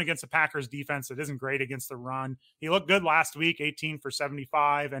 They're going against the Packers defense that isn't great against the run. He looked good last week, 18 for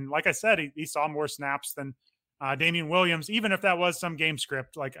 75. And like I said, he saw more snaps than Damian Williams, even if that was some game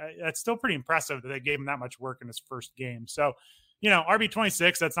script. Like, that's still pretty impressive that they gave him that much work in his first game. So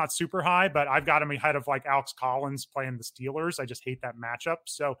RB26, that's not super high, but I've got him ahead of like Alex Collins playing the Steelers. I just hate that matchup.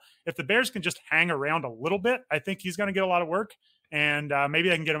 So if the Bears can just hang around a little bit, I think he's going to get a lot of work, and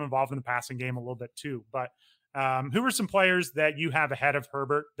maybe I can get him involved in the passing game a little bit too. But who are some players that you have ahead of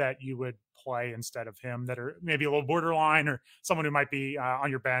Herbert that you would play instead of him that are maybe a little borderline, or someone who might be on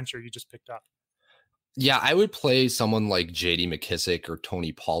your bench or you just picked up? Yeah, I would play someone like JD McKissic or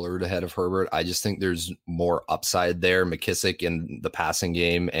Tony Pollard ahead of Herbert. I just think there's more upside there. McKissic in the passing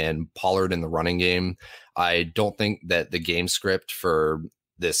game and Pollard in the running game. I don't think that the game script for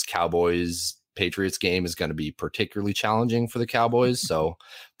this Cowboys Patriots game is going to be particularly challenging for the Cowboys. So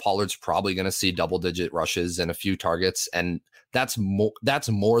Pollard's probably going to see double-digit rushes and a few targets, and that's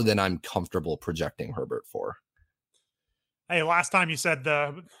more than I'm comfortable projecting Herbert for. Hey, last time you said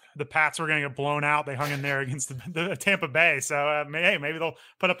the Pats were going to get blown out. They hung in there against the Tampa Bay. So, hey, maybe they'll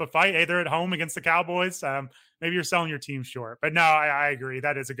put up a fight. Hey, they're at home against the Cowboys. Maybe you're selling your team short. But no, I agree.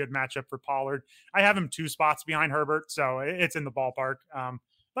 That is a good matchup for Pollard. I have him 2 spots behind Herbert, so it's in the ballpark.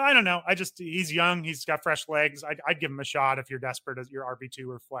 But I don't know. He's young. He's got fresh legs. I'd give him a shot if you're desperate as your RB2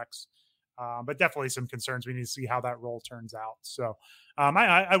 or flex. But definitely some concerns. We need to see how that role turns out. So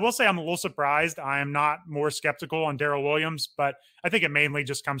I will say I'm a little surprised. I am not more skeptical on Darrell Williams, but I think it mainly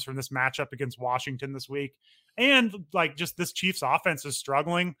just comes from this matchup against Washington this week. And like just this Chiefs offense is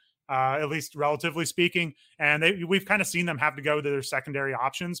struggling, at least relatively speaking. And we've kind of seen them have to go to their secondary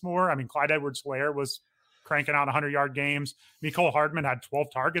options more. I mean, Clyde Edwards-Helaire was cranking out 100-yard games. Mecole Hardman had 12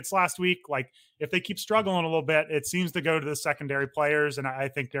 targets last week. Like, if they keep struggling a little bit, it seems to go to the secondary players, and I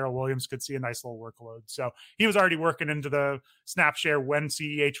think Darrell Williams could see a nice little workload. So he was already working into the snap share when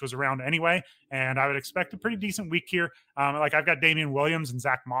CEH was around anyway, and I would expect a pretty decent week here. Like, I've got Damian Williams and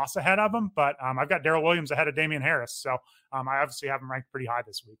Zach Moss ahead of him, but I've got Darrell Williams ahead of Damian Harris. So I obviously have him ranked pretty high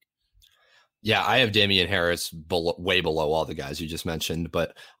this week. Yeah, I have Damian Harris way below all the guys you just mentioned,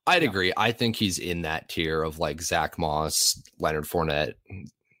 but I'd agree. I think he's in that tier of like Zach Moss, Leonard Fournette,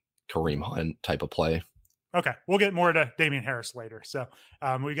 Kareem Hunt type of play. Okay, we'll get more to Damian Harris later. So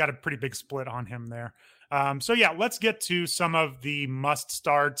we got a pretty big split on him there. So yeah, let's get to some of the must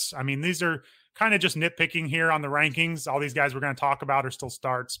starts. I mean, these are kind of just nitpicking here on the rankings. All these guys we're going to talk about are still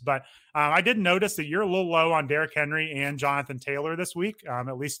starts, but I did notice that you're a little low on Derrick Henry and Jonathan Taylor this week,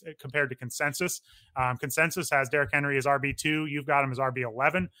 at least compared to consensus. Consensus has Derrick Henry as RB2. You've got him as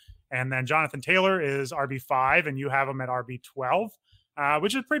RB11. And then Jonathan Taylor is RB5, and you have him at RB12,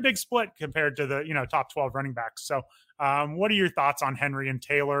 which is a pretty big split compared to the top 12 running backs. So what are your thoughts on Henry and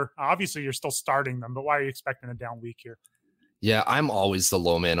Taylor? Obviously, you're still starting them, but why are you expecting a down week here? Yeah, I'm always the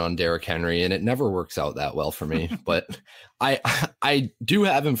low man on Derrick Henry, and it never works out that well for me. But I do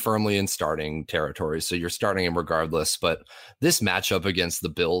have him firmly in starting territory, so you're starting him regardless. But this matchup against the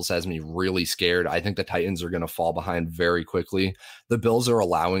Bills has me really scared. I think the Titans are going to fall behind very quickly. The Bills are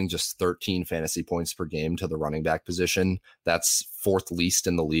allowing just 13 fantasy points per game to the running back position. That's 4th least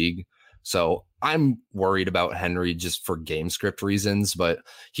in the league. So I'm worried about Henry just for game script reasons, but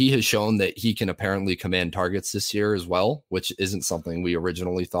he has shown that he can apparently command targets this year as well, which isn't something we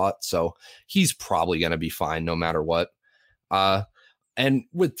originally thought. So he's probably going to be fine no matter what. And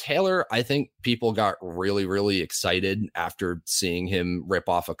with Taylor, I think people got really, really excited after seeing him rip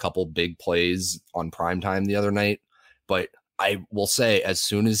off a couple big plays on primetime the other night. But I will say, as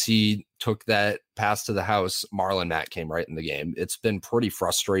soon as he took that pass to the house, Marlon Mack came right in the game. It's been pretty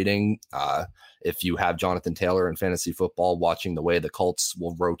frustrating if you have Jonathan Taylor in fantasy football, watching the way the Colts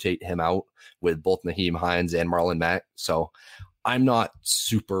will rotate him out with both Nyheim Hines and Marlon Mack. So I'm not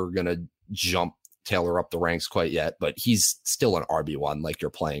super going to jump Taylor up the ranks quite yet, but he's still an RB1 like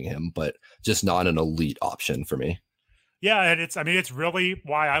you're playing him, but just not an elite option for me. Yeah, and it's really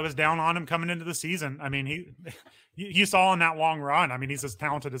why I was down on him coming into the season. I mean, you saw in that long run, I mean, he's as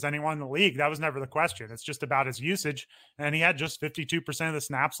talented as anyone in the league. That was never the question. It's just about his usage. And he had just 52% of the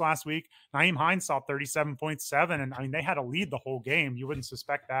snaps last week. Nyheim Hines saw 37.7. And I mean, they had a lead the whole game. You wouldn't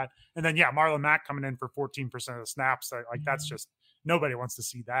suspect that. And then, yeah, Marlon Mack coming in for 14% of the snaps. Like, that's just, nobody wants to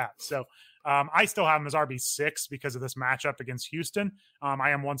see that. So I still have him as RB6 because of this matchup against Houston. I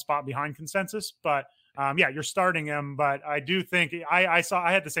am 1 spot behind consensus, but yeah, you're starting him, but I do think I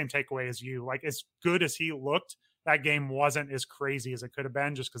had the same takeaway as you. Like, as good as he looked, that game wasn't as crazy as it could have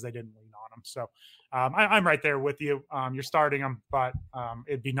been just because they didn't lean on him. So I'm right there with you. You're starting him, but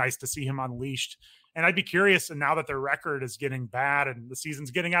it'd be nice to see him unleashed. And I'd be curious, and now that their record is getting bad and the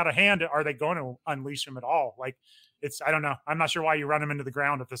season's getting out of hand, are they going to unleash him at all? Like, I don't know. I'm not sure why you run him into the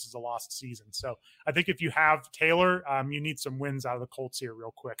ground if this is a lost season. So I think if you have Taylor, you need some wins out of the Colts here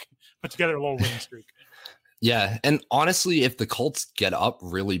real quick. Put together a little winning streak. Yeah, and honestly, if the Colts get up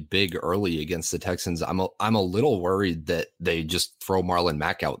really big early against the Texans, I'm a little worried that they just throw Marlon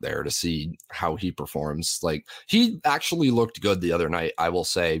Mack out there to see how he performs. Like, he actually looked good the other night, I will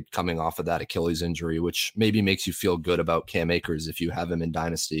say, coming off of that Achilles injury, which maybe makes you feel good about Cam Akers if you have him in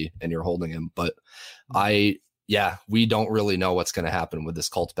Dynasty and you're holding him. But we don't really know what's going to happen with this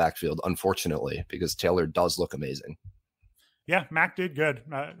Colts backfield, unfortunately, because Taylor does look amazing. Yeah, Mac did good.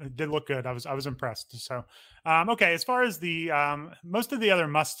 Did look good. I was impressed. So, okay. As far as the most of the other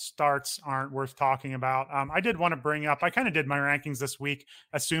must starts aren't worth talking about. I did want to bring up. I kind of did my rankings this week,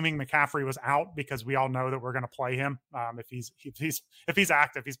 assuming McCaffrey was out, because we all know that we're going to play him if he's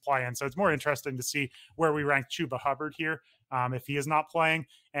active, he's playing. So it's more interesting to see where we rank Chuba Hubbard here if he is not playing.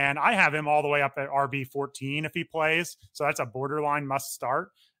 And I have him all the way up at RB14 if he plays. So that's a borderline must start.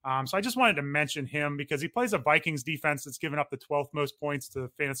 So I just wanted to mention him because he plays a Vikings defense that's given up the 12th most points to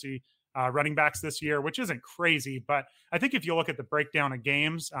fantasy running backs this year, which isn't crazy. But I think if you look at the breakdown of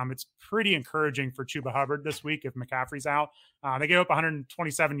games, it's pretty encouraging for Chuba Hubbard this week if McCaffrey's out. They gave up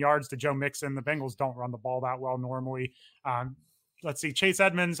 127 yards to Joe Mixon. The Bengals don't run the ball that well normally. Let's see, Chase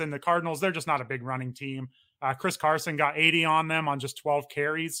Edmonds and the Cardinals, they're just not a big running team. Chris Carson got 80 on them on just 12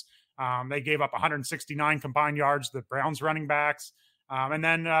 carries. They gave up 169 combined yards to the Browns running backs. And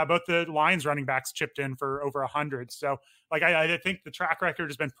then both the Lions running backs chipped in for over 100. So, like, I think the track record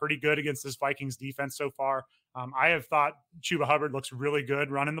has been pretty good against this Vikings defense so far. I have thought Chuba Hubbard looks really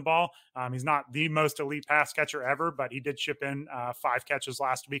good running the ball. He's not the most elite pass catcher ever, but he did chip in 5 catches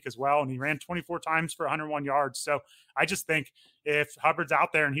last week as well. And he ran 24 times for 101 yards. So I just think if Hubbard's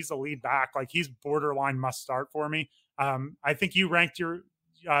out there and he's the lead back, like, he's borderline must start for me. I think you ranked your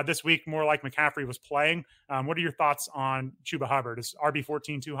this week more like McCaffrey was playing. What are your thoughts on Chuba Hubbard? Is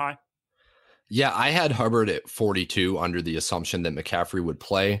RB14 too high? Yeah, I had Hubbard at 42 under the assumption that McCaffrey would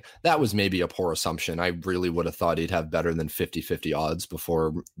play. That was maybe a poor assumption. I really would have thought he'd have better than 50-50 odds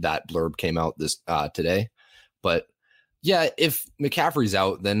before that blurb came out this today. But yeah, if McCaffrey's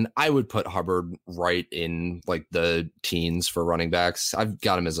out, then I would put Hubbard right in like the teens for running backs. I've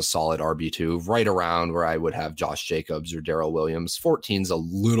got him as a solid RB2, right around where I would have Josh Jacobs or Darrell Williams. 14's a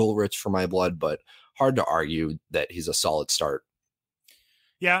little rich for my blood, but hard to argue that he's a solid start.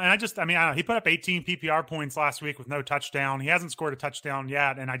 Yeah, and I don't know, he put up 18 PPR points last week with no touchdown. He hasn't scored a touchdown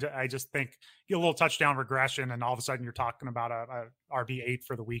yet, and I just think get a little touchdown regression, and all of a sudden you're talking about a RB8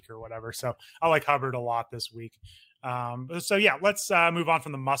 for the week or whatever. So I like Hubbard a lot this week. So yeah, let's move on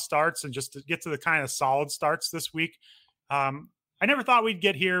from the must starts and just to get to the kind of solid starts this week. I never thought we'd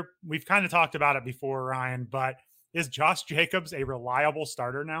get here. We've kind of talked about it before, Ryan, but is Josh Jacobs a reliable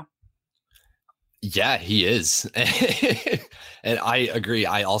starter now? Yeah, he is. And I agree.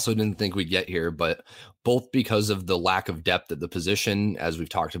 I also didn't think we'd get here, but both because of the lack of depth at the position, as we've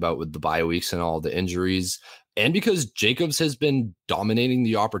talked about with the bye weeks and all the injuries, and because Jacobs has been dominating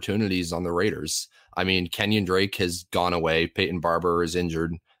the opportunities on the Raiders. I mean, Kenyon Drake has gone away. Peyton Barber is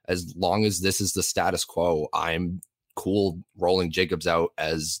injured. As long as this is the status quo, I'm cool rolling Jacobs out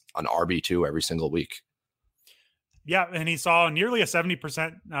as an RB2 every single week. Yeah, and he saw nearly a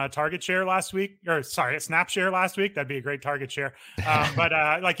 70% target share last week, a snap share last week. That'd be a great target share. But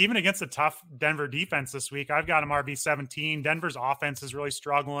like even against a tough Denver defense this week, I've got him RB17. Denver's offense is really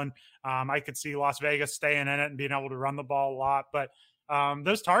struggling. I could see Las Vegas staying in it and being able to run the ball a lot. But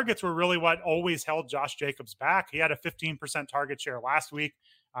those targets were really what always held Josh Jacobs back. He had a 15% target share last week.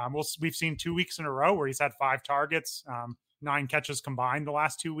 We've seen 2 weeks in a row where he's had 5 targets. 9 catches combined the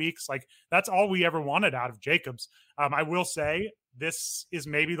last 2 weeks. Like, that's all we ever wanted out of Jacobs. I will say this is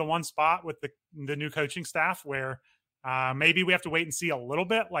maybe the one spot with the new coaching staff where maybe we have to wait and see a little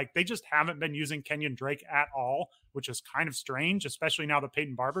bit. Like, they just haven't been using Kenyon Drake at all, which is kind of strange, especially now that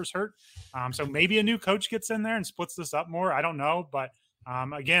Peyton Barber's hurt. So maybe a new coach gets in there and splits this up more. I don't know. But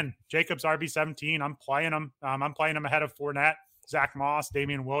again, Jacobs RB17, I'm playing him. I'm playing him ahead of Fournette, Zach Moss,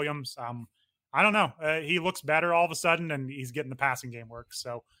 Damian Williams. I don't know. He looks better all of a sudden, and he's getting the passing game work.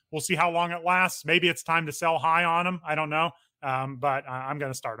 So we'll see how long it lasts. Maybe it's time to sell high on him. I don't know. But I'm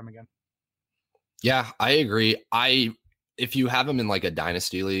going to start him again. Yeah, I agree. If you have him in like a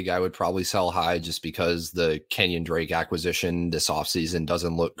dynasty league, I would probably sell high just because the Kenyon Drake acquisition this offseason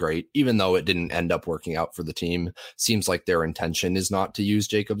doesn't look great, even though it didn't end up working out for the team. Seems like their intention is not to use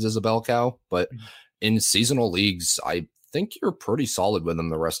Jacobs as a bell cow. But in seasonal leagues, I think you're pretty solid with him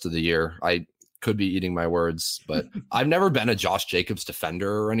the rest of the year. I could be eating my words, but I've never been a Josh Jacobs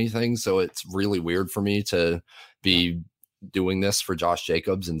defender or anything. So it's really weird for me to be doing this for Josh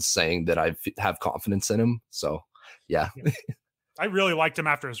Jacobs and saying that I have confidence in him. So yeah. I really liked him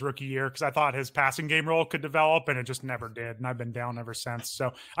after his rookie year because I thought his passing game role could develop, and it just never did. And I've been down ever since.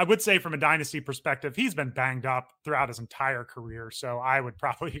 So I would say from a dynasty perspective, he's been banged up throughout his entire career. So I would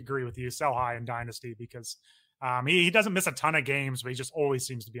probably agree with you, sell high in dynasty because he doesn't miss a ton of games, but he just always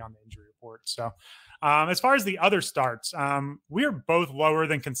seems to be on the injury report. So as far as the other starts, we are both lower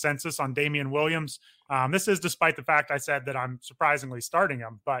than consensus on Damian Williams. This is despite the fact I said that I'm surprisingly starting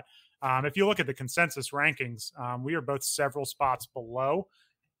him, but if you look at the consensus rankings, we are both several spots below.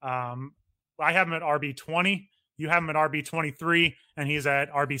 I have him at RB20. You have him at RB23, and he's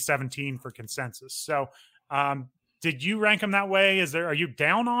at RB17 for consensus. So did you rank him that way? Are you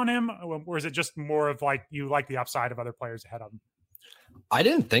down on him, or is it just more of like you like the upside of other players ahead of him? I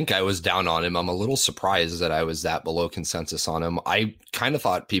didn't think I was down on him. I'm a little surprised that I was that below consensus on him. I kind of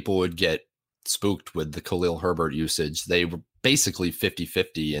thought people would get spooked with the Khalil Herbert usage. They were basically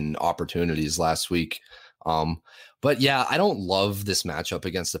 50-50 in opportunities last week. But yeah, I don't love this matchup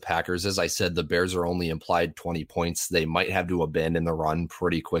against the Packers. As I said, the Bears are only implied 20 points. They might have to abandon the run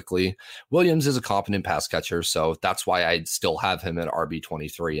pretty quickly. Williams is a competent pass catcher, so that's why I still have him at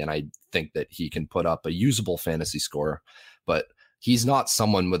RB23, and I think that he can put up a usable fantasy score, but he's not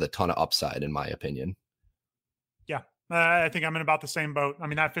someone with a ton of upside, in my opinion. Yeah, I think I'm in about the same boat. I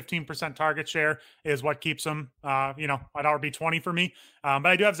mean, that 15% target share is what keeps him, at RB20 for me. But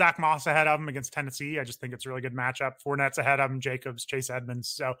I do have Zach Moss ahead of him against Tennessee. I just think it's a really good matchup. Fournette's ahead of him, Jacobs, Chase Edmonds.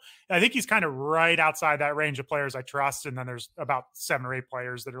 So I think he's kind of right outside that range of players I trust. And then there's about 7 or 8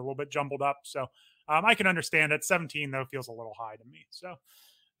 players that are a little bit jumbled up. So I can understand it. 17, though, feels a little high to me. So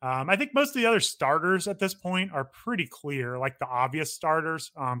I think most of the other starters at this point are pretty clear, like the obvious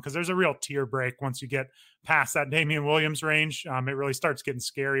starters, because there's a real tier break once you get past that Damian Williams range. It really starts getting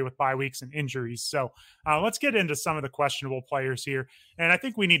scary with bye weeks and injuries. So let's get into some of the questionable players here. And I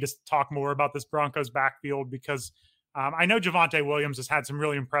think we need to talk more about this Broncos backfield because I know Javonte Williams has had some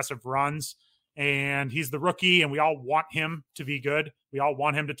really impressive runs, and he's the rookie, and we all want him to be good. We all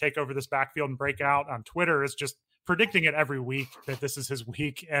want him to take over this backfield and break out. On Twitter is just predicting it every week that this is his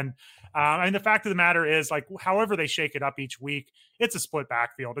week. And the fact of the matter is, like, however they shake it up each week, it's a split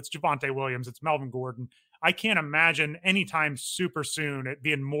backfield. It's Javonte Williams. It's Melvin Gordon. I can't imagine anytime super soon it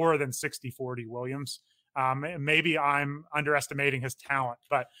being more than 60-40 Williams. Maybe I'm underestimating his talent,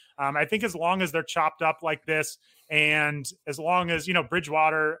 but I think as long as they're chopped up like this, and as long as,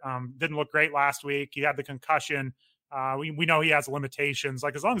 Bridgewater didn't look great last week, he had the concussion. We know he has limitations.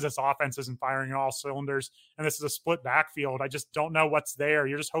 Like, as long as this offense isn't firing on all cylinders and this is a split backfield, I just don't know what's there.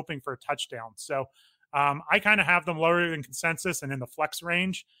 You're just hoping for a touchdown. So I kind of have them lower than consensus and in the flex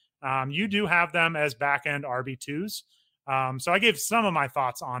range. You do have them as back-end RB2s. So I gave some of my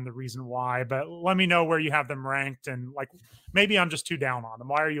thoughts on the reason why, but let me know where you have them ranked. And like, maybe I'm just too down on them.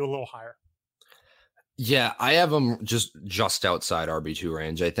 Why are you a little higher? Yeah, I have them just outside RB2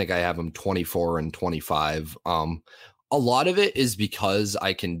 range. I think I have them 24 and 25. A lot of it is because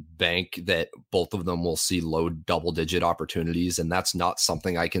I can bank that both of them will see low double-digit opportunities, and that's not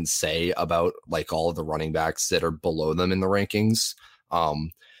something I can say about like all of the running backs that are below them in the rankings.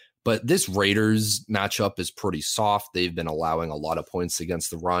 But this Raiders matchup is pretty soft. They've been allowing a lot of points against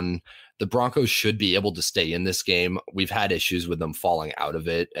the run. The Broncos should be able to stay in this game. We've had issues with them falling out of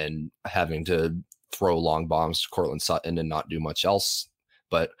it and having to throw long bombs to Courtland Sutton and not do much else.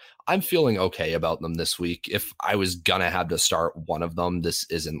 But I'm feeling okay about them this week. If I was going to have to start one of them, this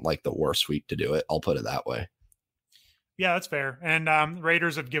isn't like the worst week to do it. I'll put it that way. Yeah, that's fair. And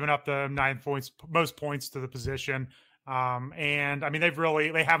Raiders have given up the 9 points, most points to the position. And I mean,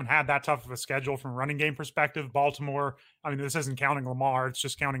 they haven't had that tough of a schedule from a running game perspective. Baltimore, I mean, this isn't counting Lamar, it's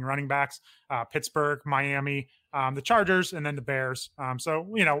just counting running backs, Pittsburgh, Miami, the Chargers, and then the Bears.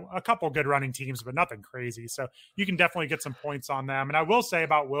 So, a couple good running teams, but nothing crazy. So you can definitely get some points on them. And I will say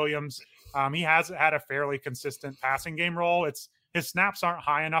about Williams, he has had a fairly consistent passing game role. His snaps aren't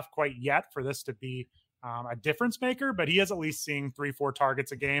high enough quite yet for this to be a difference maker, but he is at least seeing 3-4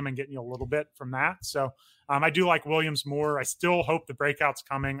 targets a game and getting a little bit from that. So I do like Williams more. I still hope the breakout's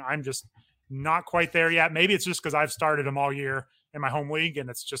coming. I'm just not quite there yet. Maybe it's just because I've started him all year in my home league and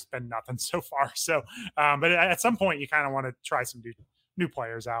it's just been nothing so far. So, but at some point you kind of want to try some new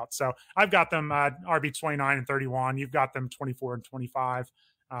players out. So I've got them RB 29 and 31. You've got them 24 and 25.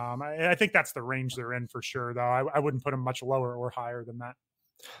 I think that's the range they're in for sure, though. I wouldn't put them much lower or higher than that.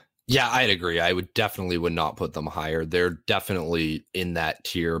 Yeah, I'd agree. I would not put them higher. They're definitely in that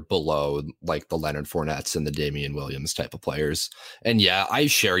tier below, like the Leonard Fournettes and the Damian Williams type of players. And yeah, I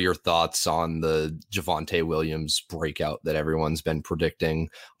share your thoughts on the Javonte Williams breakout that everyone's been predicting.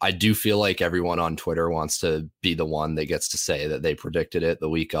 I do feel like everyone on Twitter wants to be the one that gets to say that they predicted it the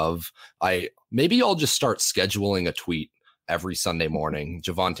week of. Maybe I'll just start scheduling a tweet every Sunday morning.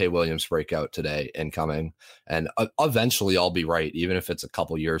 Javonte Williams breakout today incoming. And eventually I'll be right, even if it's a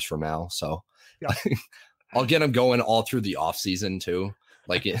couple years from now. So Yeah. I'll get him going all through the off season too.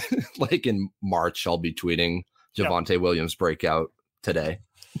 Like like in March, I'll be tweeting Javonte Williams breakout today.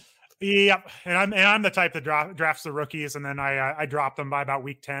 Yep, and I'm the type that drafts the rookies, and then I drop them by about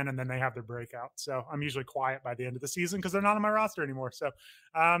week 10, and then they have their breakout. So I'm usually quiet by the end of the season because they're not on my roster anymore. So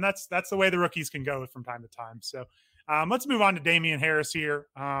that's the way the rookies can go from time to time. So let's move on to Damian Harris here.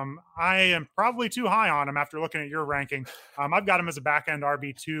 I am probably too high on him after looking at your ranking. I've got him as a back end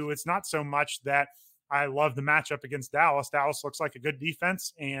RB2. It's not so much that I love the matchup against Dallas. Dallas looks like a good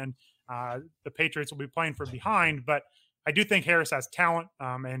defense, and the Patriots will be playing from behind, but I do think Harris has talent,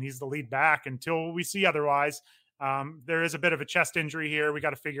 and he's the lead back until we see otherwise. There is a bit of a chest injury here we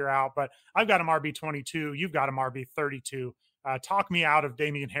got to figure out, but I've got him RB22. You've got him RB32. Talk me out of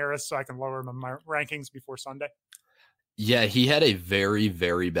Damian Harris so I can lower him in my rankings before Sunday. Yeah, he had a very,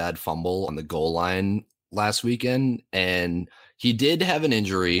 very bad fumble on the goal line last weekend, and he did have an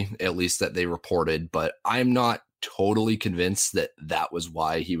injury, at least that they reported, but I'm not totally convinced that that was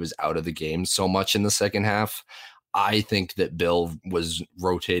why he was out of the game so much in the second half. I think that Bill was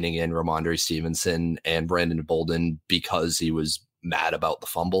rotating in Ramondre Stevenson and Brandon Bolden because he was mad about the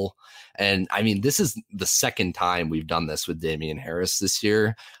fumble. And I mean, this is the second time we've done this with Damian Harris this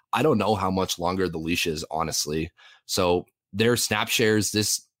year. I don't know how much longer the leash is, honestly. So their snap shares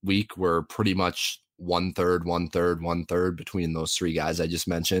this week were pretty much 1/3, 1/3, 1/3 between those three guys I just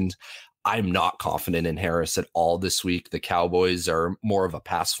mentioned. I'm not confident in Harris at all this week. The Cowboys are more of a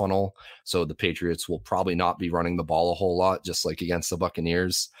pass funnel, so the Patriots will probably not be running the ball a whole lot, just like against the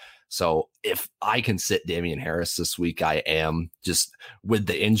Buccaneers. So if I can sit Damian Harris this week, I am, just with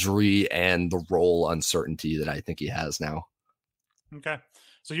the injury and the role uncertainty that I think he has now. Okay.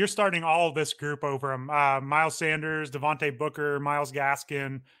 So you're starting all of this group over him. Miles Sanders, Devontae Booker, Myles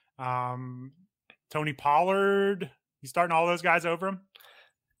Gaskin, Tony Pollard. You starting all those guys over him?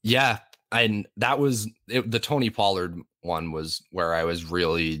 Yeah. And that was the Tony Pollard one was where I was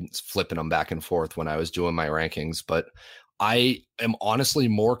really flipping them back and forth when I was doing my rankings. But I am honestly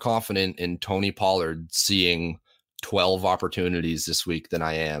more confident in Tony Pollard seeing 12 opportunities this week than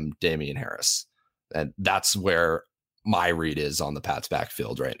I am Damian Harris. And that's where my read is on the Pats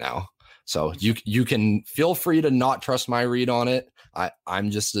backfield right now. So you can feel free to not trust my read on it.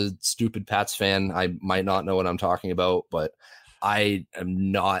 I'm just a stupid Pats fan. I might not know what I'm talking about, but I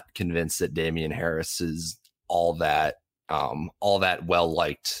am not convinced that Damian Harris is all that well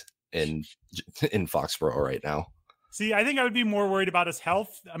liked in Foxborough right now. See, I think I would be more worried about his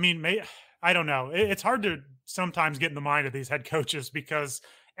health. I mean, I don't know. It's hard to sometimes get in the mind of these head coaches because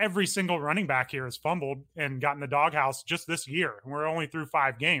every single running back here has fumbled and gotten the doghouse just this year. We're only through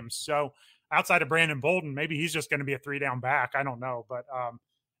 5 games. So outside of Brandon Bolden, maybe he's just going to be a 3-down back. I don't know. But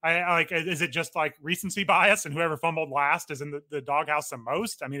I like, is it just like recency bias and whoever fumbled last is in the doghouse the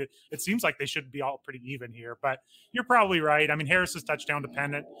most? I mean, it seems like they should be all pretty even here, but you're probably right. I mean, Harris is touchdown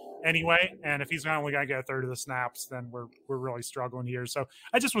dependent anyway. And if he's only going to get a third of the snaps, then we're really struggling here. So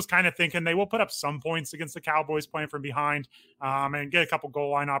I just was kind of thinking they will put up some points against the Cowboys playing from behind and get a couple goal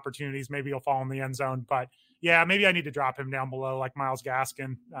line opportunities. Maybe he'll fall in the end zone, but yeah, maybe I need to drop him down below like Myles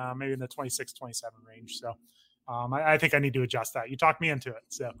Gaskin, maybe in the 26-27 range. So I think I need to adjust that. You talked me into it.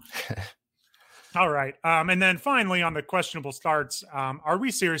 So, all right. And then finally on the questionable starts, are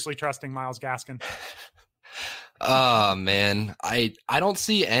we seriously trusting Myles Gaskin? Oh man, I don't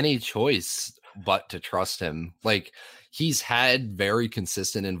see any choice but to trust him. Like, he's had very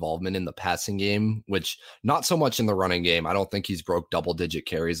consistent involvement in the passing game, which not so much in the running game. I don't think he's broke double-digit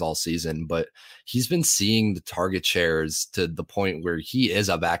carries all season, but he's been seeing the target shares to the point where he is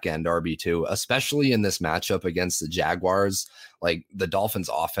a back-end RB2, especially in this matchup against the Jaguars. Like, the Dolphins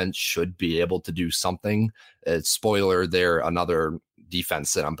offense should be able to do something. Spoiler, they're another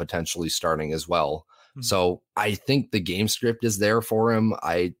defense that I'm potentially starting as well. Mm-hmm. So I think the game script is there for him.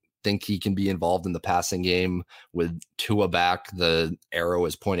 I think he can be involved in the passing game with Tua back. The arrow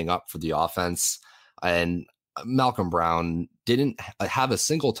is pointing up for the offense. And Malcolm Brown didn't have a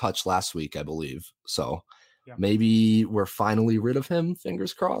single touch last week, I believe. So maybe we're finally rid of him.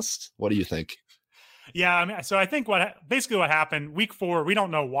 Fingers crossed. What do you think? Yeah, I mean, so I think what happened week 4, we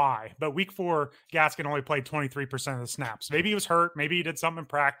don't know why, but week 4, Gaskin only played 23% of the snaps. Maybe he was hurt. Maybe he did something in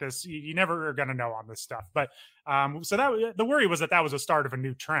practice. You never are going to know on this stuff. But so that the worry was that was a start of a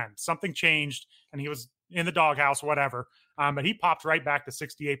new trend. Something changed and he was in the doghouse, whatever. But he popped right back to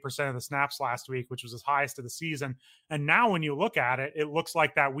 68% of the snaps last week, which was his highest of the season. And now when you look at it, it looks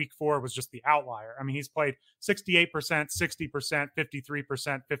like that week 4 was just the outlier. I mean, he's played 68%, 60%,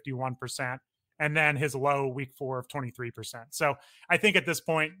 53%, 51%. and then his low week 4 of 23%. So I think at this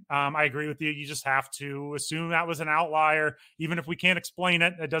point, I agree with you. You just have to assume that was an outlier. Even if we can't explain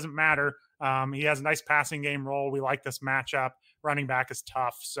it, it doesn't matter. He has a nice passing game role. We like this matchup. Running back is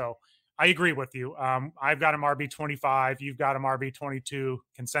tough. So I agree with you. I've got him RB25. You've got him RB22.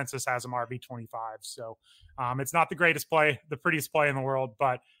 Consensus has him RB25. So it's not the greatest play, the prettiest play in the world,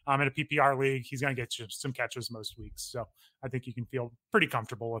 but in a PPR league, he's going to get you some catches most weeks. So I think you can feel pretty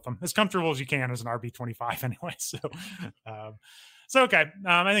comfortable with him, as comfortable as you can as an RB25 anyway. So okay.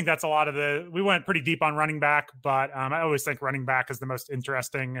 I think that's a lot of we went pretty deep on running back, but I always think running back is the most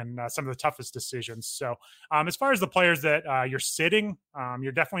interesting and some of the toughest decisions. So as far as the players that you're sitting,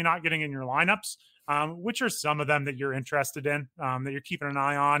 you're definitely not getting in your lineups. Which are some of them that you're interested in, that you're keeping an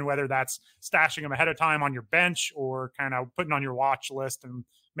eye on, whether that's stashing them ahead of time on your bench or kind of putting on your watch list and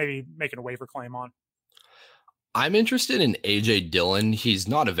maybe making a waiver claim on? I'm interested in AJ Dillon. He's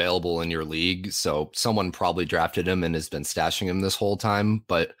not available in your league, so someone probably drafted him and has been stashing him this whole time.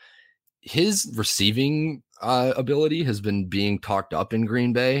 But his receiving ability has been being talked up in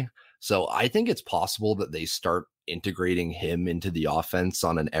Green Bay. So I think it's possible that they start integrating him into the offense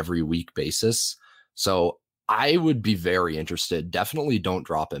on an every week basis. So I would be very interested. Definitely don't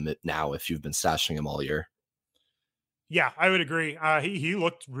drop him now if you've been stashing him all year. Yeah, I would agree. He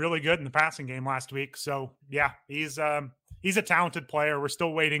looked really good in the passing game last week. So yeah, he's a talented player. We're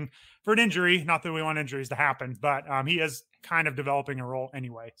still waiting for an injury. Not that we want injuries to happen, but he is kind of developing a role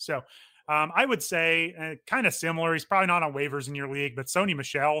anyway. So I would say kind of similar. He's probably not on waivers in your league, but Sony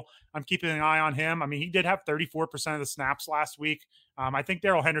Michel, I'm keeping an eye on him. I mean, he did have 34% of the snaps last week. I think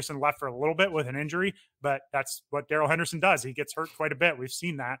Darrell Henderson left for a little bit with an injury, but that's what Darrell Henderson does. He gets hurt quite a bit. We've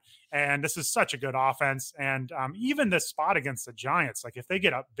seen that. And this is such a good offense. And even this spot against the Giants, like if they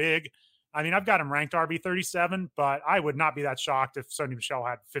get up big, I mean, I've got him ranked RB37, but I would not be that shocked if Sony Michel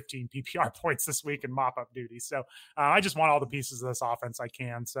had 15 PPR points this week in mop-up duty. So I just want all the pieces of this offense I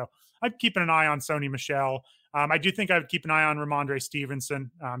can. So I'm keeping an eye on Sony Michel. I do think I would keep an eye on Ramondre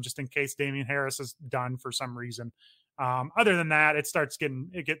Stevenson, just in case Damian Harris is done for some reason. Other than that,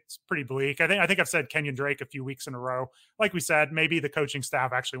 it gets pretty bleak. I think I've said Kenyon Drake a few weeks in a row. Like we said, maybe the coaching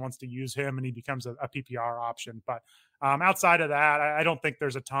staff actually wants to use him and he becomes a PPR option. But outside of that, I don't think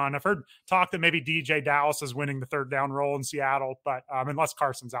there's a ton. I've heard talk that maybe DJ Dallas is winning the third down role in Seattle, but unless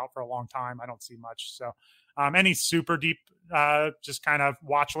Carson's out for a long time, I don't see much. So any super deep, just kind of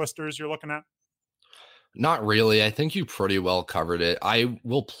watch listers you're looking at? Not really. I think you pretty well covered it. I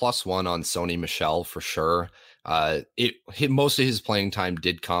will +1 on Sony Michel for sure. Most of his playing time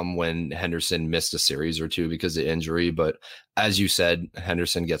did come when Henderson missed a series or two because of injury. But as you said,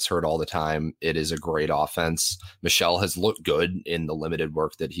 Henderson gets hurt all the time. It is a great offense. Michel has looked good in the limited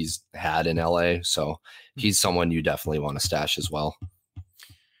work that he's had in LA. So he's someone you definitely want to stash as well.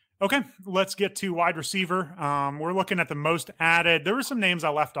 Okay, let's get to wide receiver. We're looking at the most added. There were some names I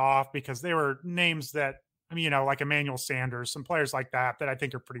left off because they were names that, I mean, like Emmanuel Sanders, some players like that I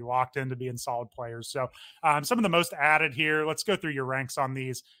think are pretty locked into being solid players. So some of the most added here, let's go through your ranks on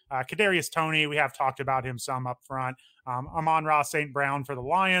these. Kadarius Toney, we have talked about him some up front. Amon-Ra St. Brown for the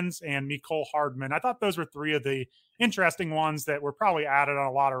Lions and Mecole Hardman. I thought those were three of the interesting ones that were probably added on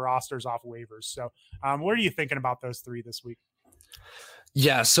a lot of rosters off waivers. So what are you thinking about those three this week?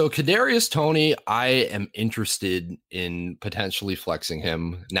 Yeah, so Kadarius Toney, I am interested in potentially flexing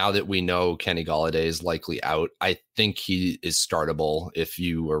him. Now that we know Kenny Golladay is likely out, I think he is startable if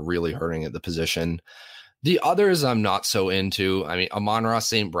you are really hurting at the position. The others I'm not so into. I mean, Amon-Ra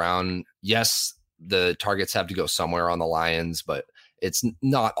St. Brown, yes, the targets have to go somewhere on the Lions, but it's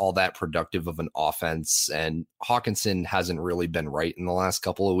not all that productive of an offense. And Hawkinson hasn't really been right in the last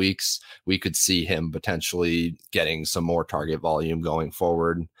couple of weeks. We could see him potentially getting some more target volume going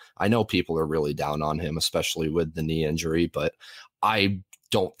forward. I know people are really down on him, especially with the knee injury, but I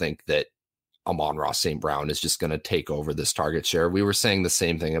don't think that Amon-Ra St. Brown is just going to take over this target share. We were saying the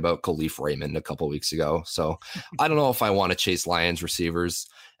same thing about Khalif Raymond a couple of weeks ago. So I don't know if I want to chase Lions receivers.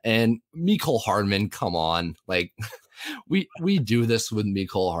 And Mecole Hardman, come on. Like, we do this with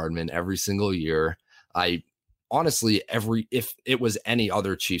Mecole Hardman every single year. I honestly, if it was any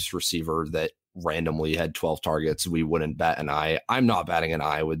other Chiefs receiver that randomly had 12 targets, we wouldn't bat an eye. I'm not batting an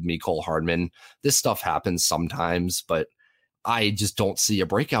eye with Mecole Hardman. This stuff happens sometimes, but I just don't see a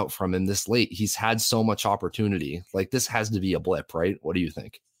breakout from him this late. He's had so much opportunity. Like, this has to be a blip, right? What do you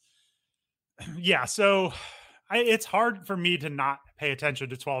think? Yeah. So It's hard for me to not pay attention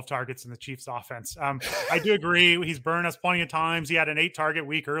to 12 targets in the Chiefs offense. I do agree. He's burned us plenty of times. He had an 8-target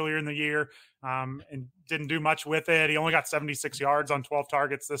week earlier in the year and didn't do much with it. He only got 76 yards on 12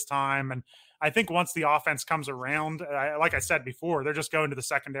 targets this time. And I think once the offense comes around, like I said before, they're just going to the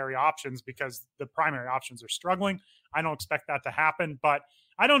secondary options because the primary options are struggling. I don't expect that to happen, but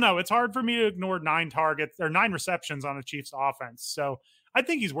I don't know. It's hard for me to ignore 9 receptions on the Chiefs offense. So I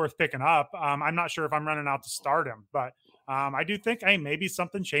think he's worth picking up. I'm not sure if I'm running out to start him, but I do think, hey, maybe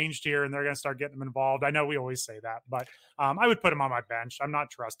something changed here and they're going to start getting him involved. I know we always say that, but I would put him on my bench. I'm not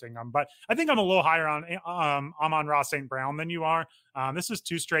trusting him, but I think I'm a little higher on Amon-Ra St. Brown than you are. This is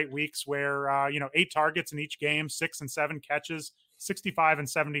 2 straight weeks where, 8 targets in each game, 6 and 7 catches, 65 and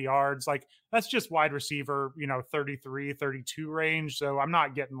 70 yards. Like that's just wide receiver, 33, 32 range. So I'm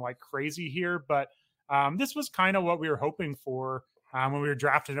not getting like crazy here, but this was kind of what we were hoping for. When we were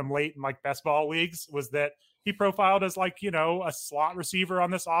drafting him late in like best ball leagues, was that he profiled as like, a slot receiver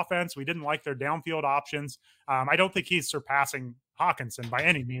on this offense. We didn't like their downfield options. I don't think he's surpassing Hawkinson by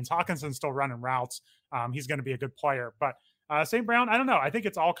any means. Hawkinson's still running routes. He's going to be a good player, but St. Brown, I don't know. I think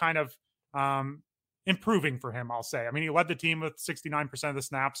it's all kind of improving for him, I'll say. I mean, he led the team with 69% of the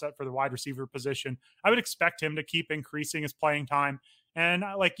snaps for the wide receiver position. I would expect him to keep increasing his playing time. And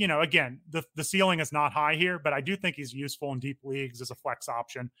again, the ceiling is not high here, but I do think he's useful in deep leagues as a flex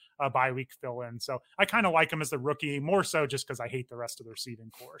option, bye week fill in. So I kind of like him as the rookie, more so just because I hate the rest of the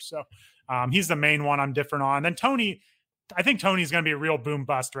receiving core. So he's the main one I'm different on. Then Toney, I think Toney's going to be a real boom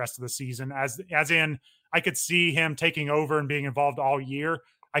bust rest of the season, as in I could see him taking over and being involved all year.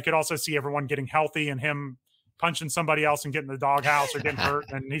 I could also see everyone getting healthy and him punching somebody else and getting the doghouse or getting hurt,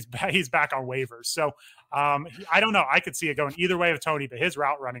 and he's back on waivers. So I don't know. I could see it going either way with Toney, but his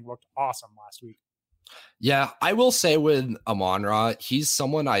route running looked awesome last week. Yeah, I will say with Amon-Ra, he's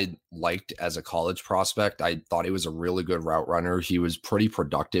someone I liked as a college prospect. I thought he was a really good route runner. He was pretty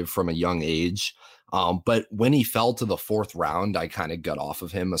productive from a young age. But when he fell to the 4th round, I kind of got off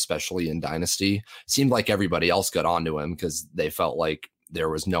of him, especially in Dynasty. Seemed like everybody else got onto him because they felt like there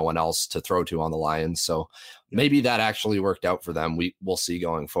was no one else to throw to on the Lions. So maybe that actually worked out for them. We'll see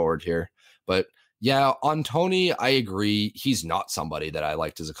going forward here. But yeah, on Toney, I agree. He's not somebody that I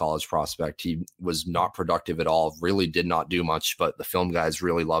liked as a college prospect. He was not productive at all, really did not do much, but the film guys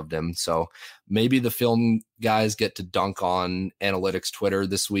really loved him. So maybe the film guys get to dunk on analytics Twitter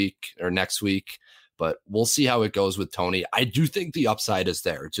this week or next week, but we'll see how it goes with Toney. I do think the upside is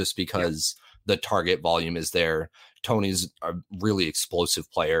there just because the target volume is there. Toney's a really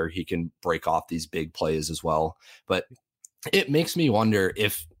explosive player. He can break off these big plays as well. But it makes me wonder,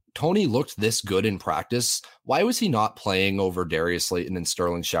 if Toney looked this good in practice, why was he not playing over Darius Slayton and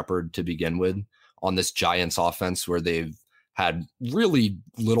Sterling Shepard to begin with on this Giants offense where they've had really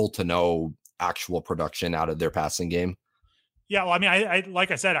little to no actual production out of their passing game? Yeah, well, I mean, I like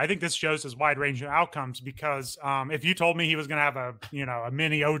I said, I think this shows his wide range of outcomes because if you told me he was going to have a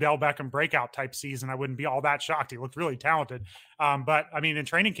mini Odell Beckham breakout type season, I wouldn't be all that shocked. He looked really talented. But I mean, in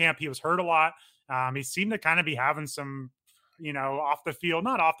training camp, he was hurt a lot. He seemed to kind of be having some, not off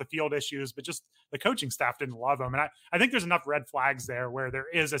the field issues, but just the coaching staff didn't love him. And I think there's enough red flags there where there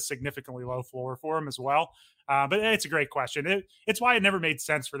is a significantly low floor for him as well. But it's a great question. It's why it never made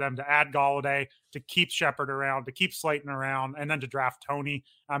sense for them to add Golladay, to keep Shepard around, to keep Slayton around, and then to draft Toney.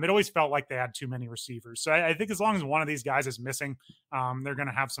 It always felt like they had too many receivers. So I think as long as one of these guys is missing, they're going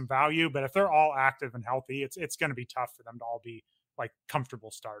to have some value. But if they're all active and healthy, it's going to be tough for them to all be like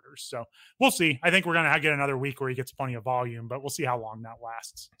comfortable starters. So we'll see. I think we're going to get another week where he gets plenty of volume, but we'll see how long that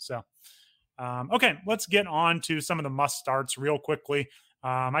lasts. So, okay, let's get on to some of the must starts real quickly.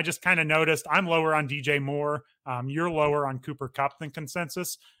 I just kind of noticed I'm lower on DJ Moore. You're lower on Cooper Kupp than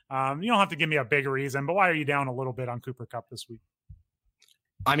consensus. You don't have to give me a big reason, but why are you down a little bit on Cooper Kupp this week?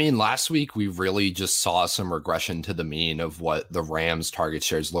 I mean, last week we really just saw some regression to the mean of what the Rams target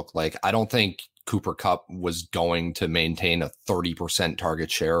shares look like. I don't think Cooper Kupp was going to maintain a 30%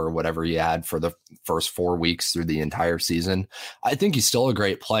 target share or whatever he had for the first 4 weeks through the entire season. I think he's still a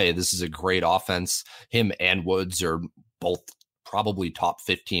great play. This is a great offense. Him and Woods are both probably top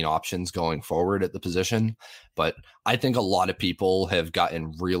 15 options going forward at the position. But I think a lot of people have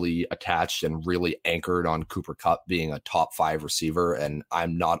gotten really attached and really anchored on Cooper Kupp being a top 5 receiver. And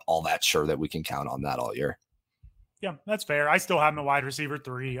I'm not all that sure that we can count on that all year. Yeah, that's fair. I still have him a wide receiver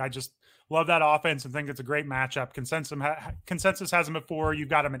 3. I just Love that offense and think it's a great matchup. Consensus has him at 4. You've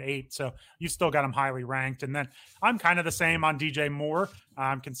got him at 8. So you've still got him highly ranked. And then I'm kind of the same on DJ Moore.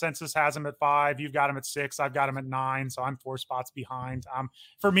 Consensus has him at 5. You've got him at 6. I've got him at 9. So I'm 4 spots behind.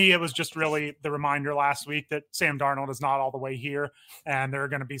 For me, it was just really the reminder last week that Sam Darnold is not all the way here. And there are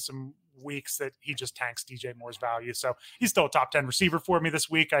going to be some weeks that he just tanks DJ Moore's value. So he's still a top 10 receiver for me this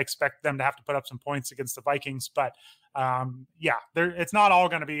week. I expect them to have to put up some points against the Vikings, but it's not all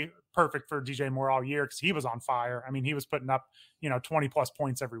going to be perfect for DJ Moore all year because he was on fire. I mean, he was putting up, 20 plus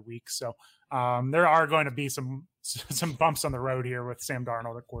points every week. So there are going to be some bumps on the road here with Sam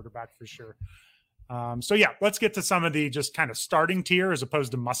Darnold at quarterback for sure. Let's get to some of the just kind of starting tier as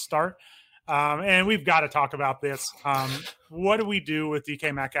opposed to must start. And we've got to talk about this. What do we do with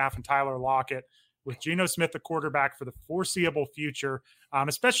DK Metcalf and Tyler Lockett with Geno Smith, the quarterback for the foreseeable future,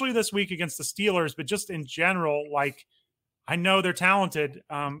 especially this week against the Steelers, but just in general, like I know they're talented,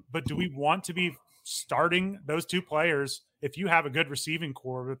 but do we want to be starting those two players if you have a good receiving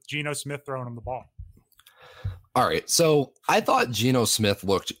core with Geno Smith throwing them the ball? All right. So I thought Geno Smith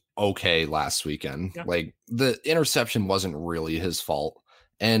looked okay last weekend. Yeah. Like the interception wasn't really his fault.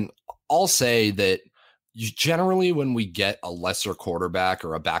 And I'll say that generally when we get a lesser quarterback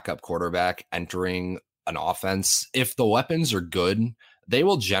or a backup quarterback entering an offense, if the weapons are good, they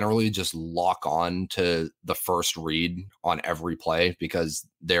will generally just lock on to the first read on every play because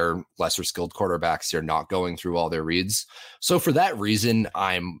they're lesser skilled quarterbacks. They're not going through all their reads. So for that reason,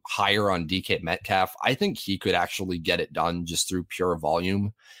 I'm higher on DK Metcalf. I think he could actually get it done just through pure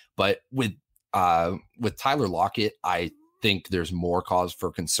volume. But with Tyler Lockett, I think there's more cause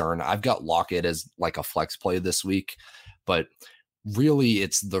for concern. I've got Lockett as like a flex play this week, but really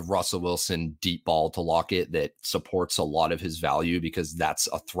it's the Russell Wilson deep ball to Lockett that supports a lot of his value because that's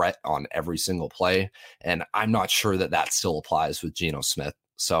a threat on every single play. And I'm not sure that still applies with Geno Smith.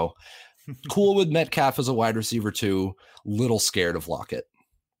 So cool with Metcalf as a wide receiver too, little scared of Lockett.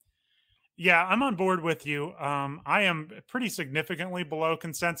 Yeah, I'm on board with you. I am pretty significantly below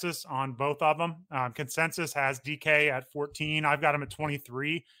consensus on both of them. Consensus has DK at 14. I've got him at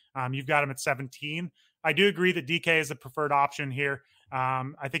 23. You've got him at 17. I do agree that DK is the preferred option here.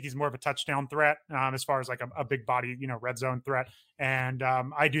 I think he's more of a touchdown threat as far as like a big body, red zone threat. And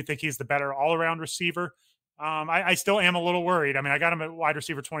I do think he's the better all-around receiver. I still am a little worried. I mean, I got him at wide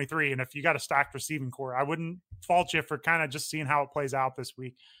receiver 23. And if you got a stacked receiving core, I wouldn't fault you for kind of just seeing how it plays out this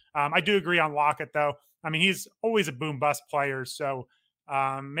week. I do agree on Lockett, though. I mean, he's always a boom-bust player, so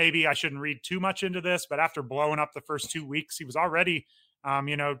maybe I shouldn't read too much into this, but after blowing up the first 2 weeks, he was already,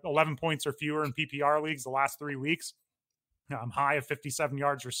 11 points or fewer in PPR leagues the last 3 weeks, high of 57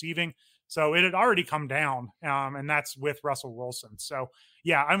 yards receiving. So it had already come down, and that's with Russell Wilson. So,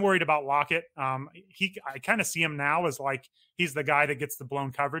 yeah, I'm worried about Lockett. I kind of see him now as like he's the guy that gets the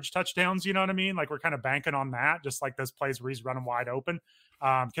blown coverage touchdowns, you know what I mean? Like we're kind of banking on that, just like those plays where he's running wide open.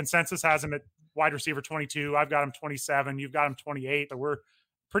 Consensus has him at wide receiver 22. I've got him 27. You've got him 28. So we're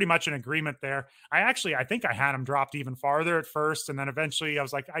pretty much in agreement there. I think I had him dropped even farther at first. And then eventually I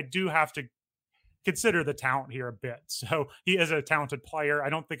was like, I do have to consider the talent here a bit. So he is a talented player.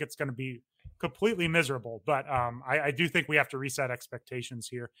 I don't think it's going to be completely miserable, but I do think we have to reset expectations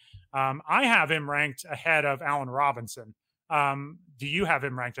here. I have him ranked ahead of Allen Robinson. Do you have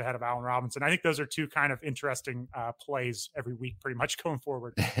him ranked ahead of Allen Robinson? I think those are two kind of interesting plays every week, pretty much going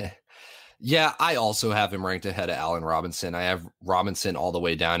forward. Yeah, I also have him ranked ahead of Allen Robinson. I have Robinson all the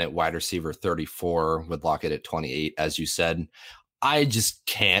way down at wide receiver 34 with Lockett at 28, as you said. I just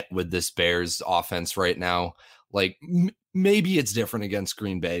can't with this Bears offense right now. Like maybe it's different against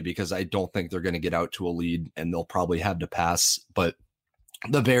Green Bay because I don't think they're going to get out to a lead and they'll probably have to pass, but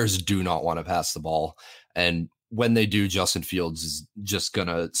the Bears do not want to pass the ball. And when they do, Justin Fields is just going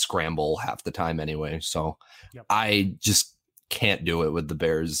to scramble half the time anyway. So yep. I just can't do it with the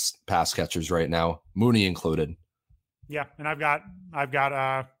Bears pass catchers right now, Mooney included. Yeah. And I've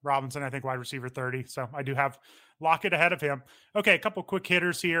got Robinson, I think wide receiver 30. So I do have Lockett ahead of him. Okay. A couple quick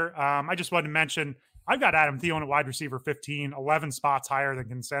hitters here. I just wanted to mention, I've got Adam Thielen at wide receiver 15, 11 spots higher than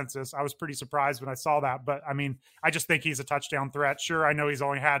consensus. I was pretty surprised when I saw that, but I mean, I just think he's a touchdown threat. Sure. I know he's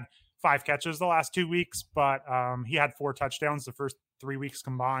only had 5 catches the last 2 weeks, but he had 4 touchdowns the first 3 weeks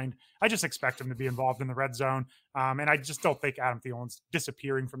combined. I just expect him to be involved in the red zone. And I just don't think Adam Thielen's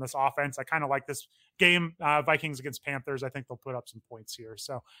disappearing from this offense. I kind of like this game, Vikings against Panthers. I think they'll put up some points here.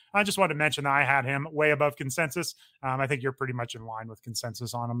 So I just wanted to mention that I had him way above consensus. I think you're pretty much in line with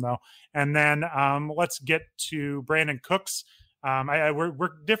consensus on him, though. And then let's get to Brandon Cooks.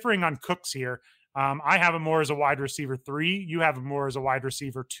 We're differing on Cooks here. I have him more as a wide receiver 3. You have him more as a wide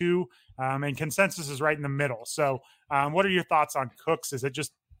receiver 2. And consensus is right in the middle. So what are your thoughts on Cooks? Is it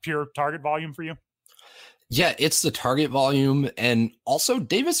just pure target volume for you? Yeah, it's the target volume. And also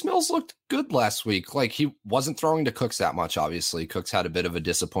Davis Mills looked good last week. Like, he wasn't throwing to Cooks that much, obviously. Cooks had a bit of a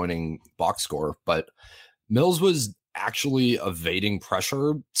disappointing box score, but Mills was actually evading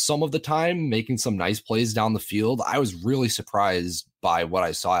pressure some of the time, making some nice plays down the field. I was really surprised by what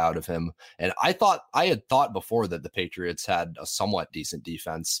I saw out of him. And I had thought before that the Patriots had a somewhat decent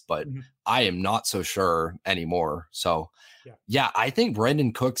defense, but I am not so sure anymore. So yeah, I think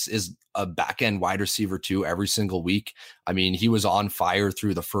Brandon Cooks is a back end wide receiver too every single week. I mean, he was on fire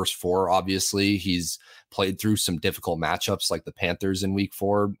through the first 4. Obviously, he's played through some difficult matchups like the Panthers in week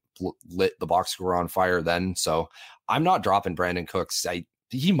 4, lit the box score on fire then. So I'm not dropping Brandon Cooks.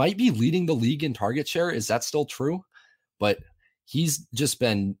 He might be leading the league in target share. Is that still true? But he's just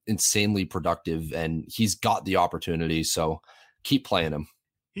been insanely productive and he's got the opportunity. So keep playing him.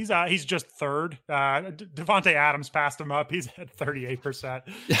 He's just third. Devontae Adams passed him up. He's at 38%.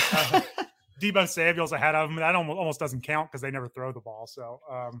 Deebo Samuel's ahead of him. That almost doesn't count because they never throw the ball. So,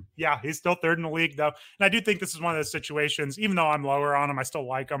 yeah, he's still third in the league, though. And I do think this is one of those situations, even though I'm lower on him, I still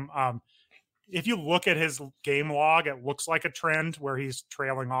like him. If you look at his game log, it looks like a trend where he's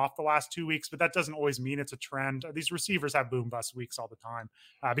trailing off the last 2 weeks, but that doesn't always mean it's a trend. These receivers have boom bust weeks all the time.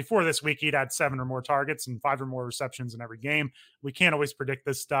 Before this week, he'd had 7 or more targets and 5 or more receptions in every game. We can't always predict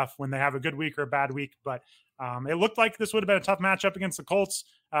this stuff when they have a good week or a bad week, but it looked like this would have been a tough matchup against the Colts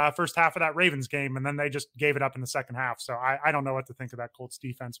first half of that Ravens game, and then they just gave it up in the second half. So I don't know what to think of that Colts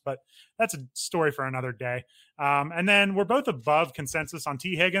defense, but that's a story for another day. And then we're both above consensus on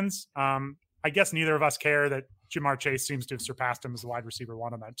T. Higgins. I guess neither of us care that Ja'Marr Chase seems to have surpassed him as the wide receiver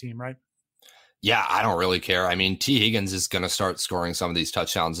 1 on that team, right? Yeah, I don't really care. I mean, T. Higgins is going to start scoring some of these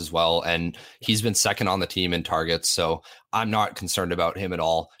touchdowns as well, and he's been second on the team in targets, so I'm not concerned about him at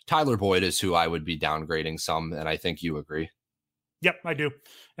all. Tyler Boyd is who I would be downgrading some, and I think you agree. Yep, I do.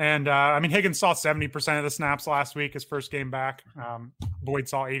 And I mean, Higgins saw 70% of the snaps last week, his first game back. Boyd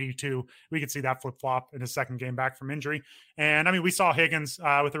saw 82. We could see that flip-flop in his second game back from injury. And I mean, we saw Higgins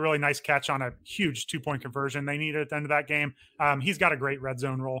with a really nice catch on a huge 2-point conversion they needed at the end of that game. He's got a great red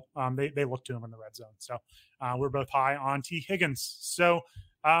zone role. They look to him in the red zone. So we're both high on T. Higgins. So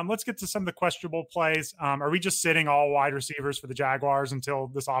let's get to some of the questionable plays. Are we just sitting all wide receivers for the Jaguars until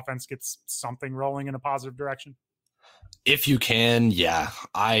this offense gets something rolling in a positive direction? If you can, yeah.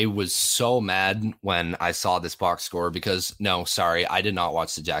 I was so mad when I saw this box score because, no, sorry, I did not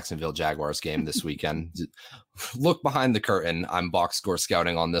watch the Jacksonville Jaguars game this weekend. Look behind the curtain. I'm box score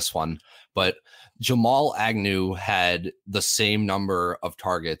scouting on this one. But Jamal Agnew had the same number of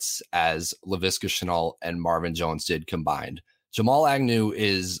targets as Laviska Shenault and Marvin Jones did combined. Jamal Agnew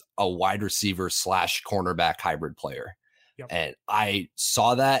is a wide receiver / cornerback hybrid player. And I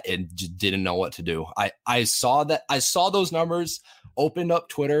saw that and didn't know what to do. I saw those numbers, opened up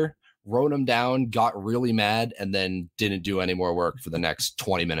Twitter, wrote them down, got really mad, and then didn't do any more work for the next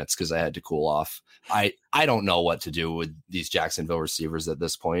 20 minutes because I had to cool off. I don't know what to do with these Jacksonville receivers at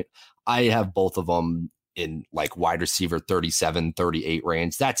this point. I have both of them in like wide receiver 37, 38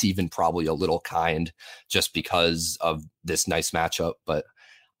 range. That's even probably a little kind just because of this nice matchup, but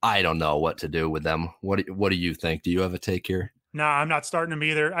I don't know what to do with them. What do you think? Do you have a take here? No, I'm not starting him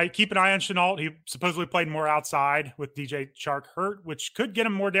either. I keep an eye on Shenault. He supposedly played more outside with DJ Chark hurt, which could get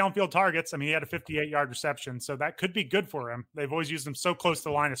him more downfield targets. I mean, he had a 58-yard reception, so that could be good for him. They've always used him so close to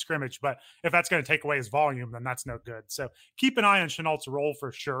the line of scrimmage, but if that's going to take away his volume, then that's no good. So keep an eye on Chenault's role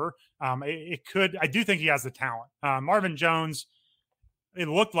for sure. It could. I do think he has the talent. Marvin Jones, it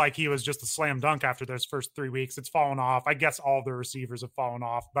looked like he was just a slam dunk after those first 3 weeks. It's fallen off. I guess all the receivers have fallen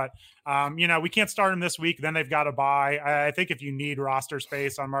off, but we can't start him this week. Then they've got to buy. I think if you need roster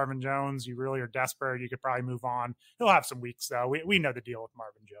space on Marvin Jones, you really are desperate, you could probably move on. He'll have some weeks though. We know the deal with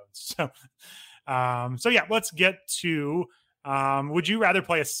Marvin Jones. So yeah, let's get to, would you rather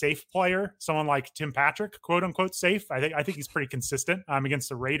play a safe player, someone like Tim Patrick, quote unquote safe? I think he's pretty consistent against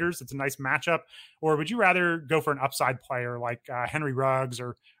the Raiders. It's a nice matchup. Or would you rather go for an upside player like Henry Ruggs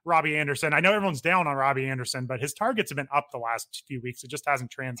or Robbie Anderson? I know everyone's down on Robbie Anderson, but his targets have been up the last few weeks. It just hasn't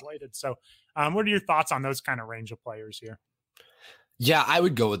translated. So what are your thoughts on those kind of range of players here? Yeah, I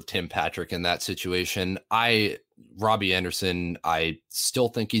would go with Tim Patrick in that situation. Robbie Anderson, I still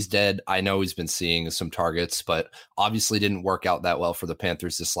think he's dead. I know he's been seeing some targets, but obviously didn't work out that well for the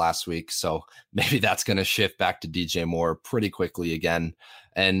Panthers this last week. So maybe that's going to shift back to DJ Moore pretty quickly again.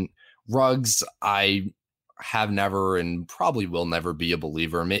 And Ruggs, I have never and probably will never be a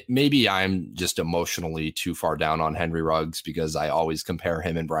believer. Maybe I'm just emotionally too far down on Henry Ruggs because I always compare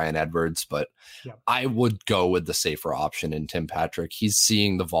him and Bryan Edwards, but I would go with the safer option in Tim Patrick. He's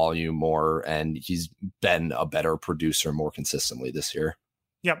seeing the volume more and he's been a better producer more consistently this year.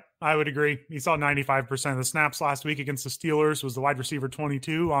 Yep, I would agree. He saw 95% of the snaps last week against the Steelers, was the wide receiver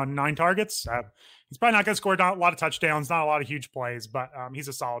 22 on 9 targets. He's probably not going to score a lot of touchdowns, not a lot of huge plays, but he's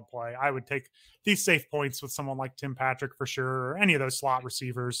a solid play. I would take these safe points with someone like Tim Patrick for sure, or any of those slot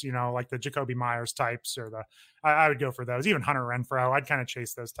receivers, like the Jacoby Myers types, or I would go for those. Even Hunter Renfrow, I'd kind of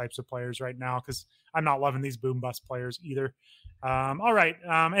chase those types of players right now because I'm not loving these boom bust players either. All right.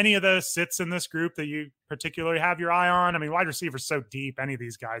 Any of the sits in this group that you particularly have your eye on? I mean, wide receivers so deep. Any of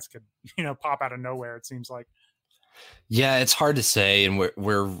these guys could, pop out of nowhere. It seems like. Yeah, it's hard to say, and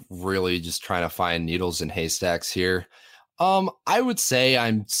we're really just trying to find needles in haystacks here. I would say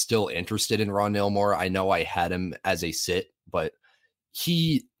I'm still interested in Rondale Moore. I know I had him as a sit, but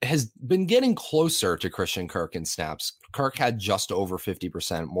he has been getting closer to Christian Kirk in snaps. Kirk had just over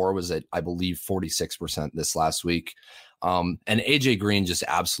 50%. Moore was at, I believe, 46% this last week. And AJ Green just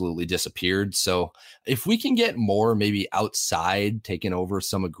absolutely disappeared. So if we can get more maybe outside taking over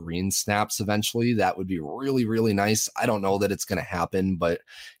some of Green's snaps eventually, that would be really, really nice. I don't know that it's going to happen, but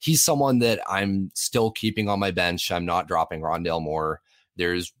he's someone that I'm still keeping on my bench. I'm not dropping Rondale Moore.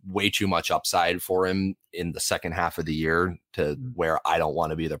 There's way too much upside for him in the second half of the year to where I don't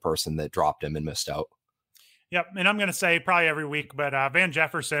want to be the person that dropped him and missed out. Yep. And I'm going to say probably every week, but Van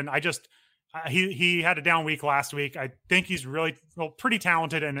Jefferson, he had a down week last week. I think he's really pretty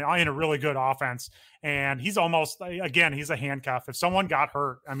talented and in a really good offense. And he's almost, again, he's a handcuff. If someone got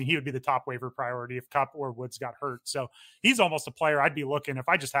hurt, I mean, he would be the top waiver priority if Kupp or Woods got hurt. So he's almost a player I'd be looking if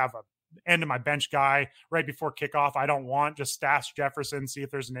I just have a end of my bench guy right before kickoff. I don't want just stash Jefferson, see if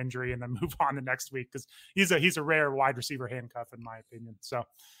there's an injury, and then move on the next week because he's a rare wide receiver handcuff in my opinion. So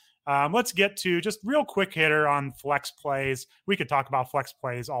let's get to just real quick hitter on flex plays. We could talk about flex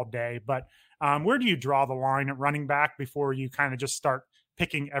plays all day, but where do you draw the line at running back before you kind of just start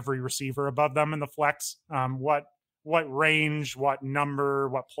picking every receiver above them in the flex? What range, what number,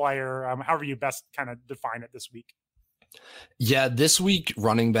 what player, however you best kind of define it this week? Yeah, this week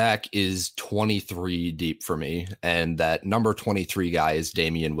running back is 23 deep for me. And that number 23 guy is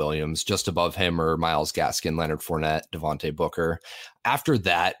Damian Williams. Just above him are Myles Gaskin, Leonard Fournette, Devontae Booker. After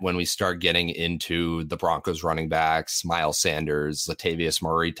that, when we start getting into the Broncos running backs, Miles Sanders, Latavius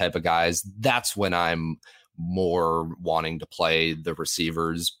Murray type of guys, that's when I'm more wanting to play the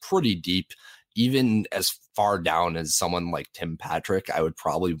receivers pretty deep. Even as far down as someone like Tim Patrick, I would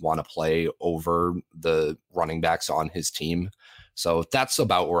probably want to play over the running backs on his team. So that's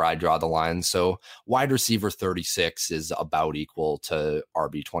about where I draw the line. So wide receiver 36 is about equal to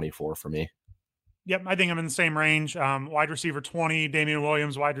RB 24 for me. Yep, I think I'm in the same range. Wide receiver 20, Damian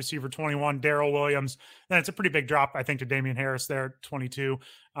Williams. Wide receiver 21, Darrell Williams. Then it's a pretty big drop, I think, to Damian Harris there, 22.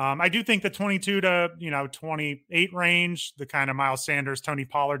 I do think the 22 to 28 range, the kind of Miles Sanders, Tony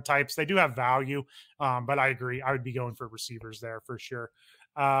Pollard types, they do have value. But I agree, I would be going for receivers there for sure.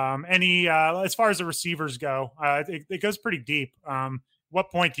 As far as the receivers go, it goes pretty deep. What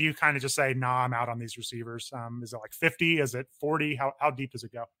point do you kind of just say, nah, I'm out on these receivers? Is it like 50? Is it 40? How deep does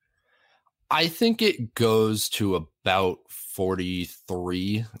it go? I think it goes to about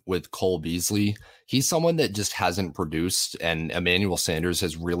 43 with Cole Beasley. He's someone that just hasn't produced, and Emmanuel Sanders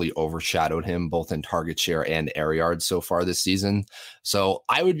has really overshadowed him both in target share and air yards so far this season. So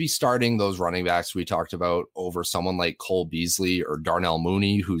I would be starting those running backs we talked about over someone like Cole Beasley or Darnell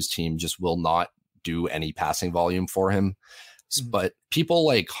Mooney, whose team just will not do any passing volume for him. But people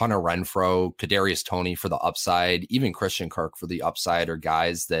like Hunter Renfrow, Kadarius Toney for the upside, even Christian Kirk for the upside are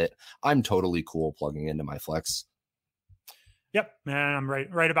guys that I'm totally cool plugging into my flex. Yep, and I'm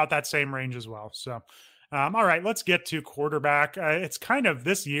right about that same range as well. So, all right, let's get to quarterback. It's kind of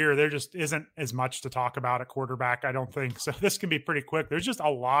this year, there just isn't as much to talk about at quarterback, I don't think. So this can be pretty quick. There's just a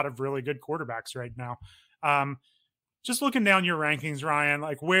lot of really good quarterbacks right now. Just looking down your rankings, Ryan,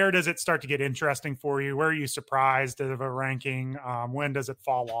 like where does it start to get interesting for you? Where are you surprised of a ranking? When does it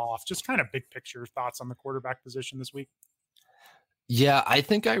fall off? Just kind of big picture thoughts on the quarterback position this week. Yeah, I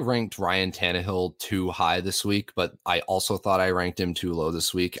think I ranked Ryan Tannehill too high this week, but I also thought I ranked him too low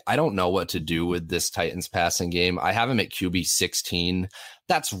this week. I don't know what to do with this Titans passing game. I have him at QB 16.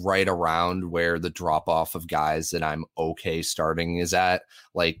 That's right around where the drop off of guys that I'm okay starting is at.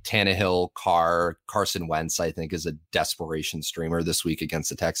 Like Tannehill, Carson Wentz, I think is a desperation streamer this week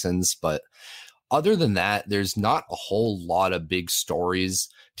against the Texans. But other than that, there's not a whole lot of big stories.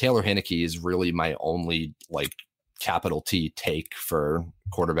 Taylor Heinicke is really my only capital T take for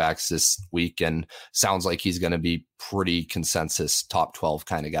quarterbacks this week, and sounds like he's going to be pretty consensus top 12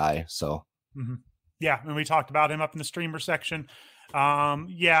 kind of guy. So yeah, and we talked about him up in the streamer section.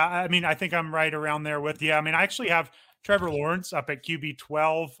 I mean, I think I'm right around there with you. I mean, I actually have Trevor Lawrence up at QB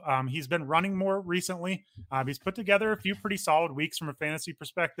 12. He's been running more recently. He's put together a few pretty solid weeks from a fantasy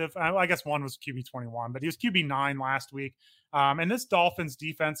perspective. I guess one was QB 21, but he was QB 9 last week. And this Dolphins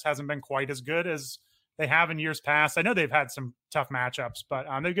defense hasn't been quite as good as they have in years past. I know they've had some tough matchups, but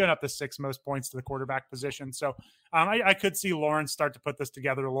they've given up the 6th most points to the quarterback position. So I could see Lawrence start to put this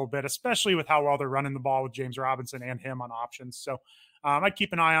together a little bit, especially with how well they're running the ball with James Robinson and him on options. So I'd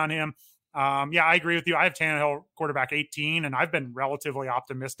keep an eye on him. Yeah, I agree with you. I have Tannehill quarterback 18, and I've been relatively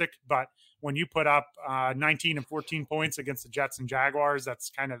optimistic. But when you put up 19 and 14 points against the Jets and Jaguars, that's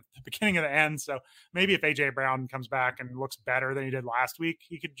kind of the beginning of the end. So maybe if A.J. Brown comes back and looks better than he did last week,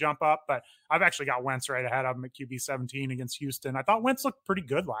 he could jump up. But I've actually got Wentz right ahead of him at QB 17 against Houston. I thought Wentz looked pretty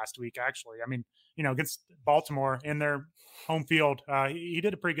good last week, actually. I mean, against Baltimore in their home field, he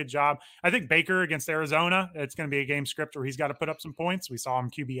did a pretty good job. I think Baker against Arizona, it's going to be a game script where he's got to put up some points. We saw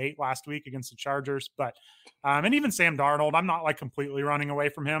him QB 8 last week against the Chargers, but and even Sam Darnold, I'm not like completely running away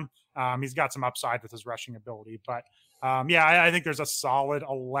from him. He's got some upside with his rushing ability, but I think there's a solid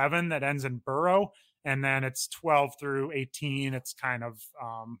 11 that ends in Burrow, and then it's 12 through 18. It's kind of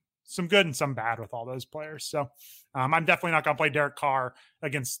some good and some bad with all those players. So I'm definitely not going to play Derek Carr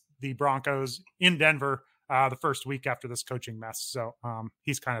against the Broncos in Denver the first week after this coaching mess. So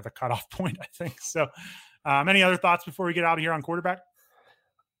he's kind of the cutoff point, I think. So any other thoughts before we get out of here on quarterback?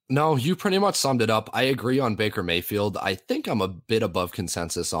 No, you pretty much summed it up. I agree on Baker Mayfield. I think I'm a bit above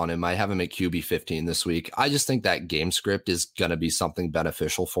consensus on him. I have him at QB 15 this week. I just think that game script is going to be something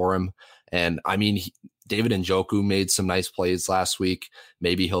beneficial for him. And I mean, David Njoku made some nice plays last week.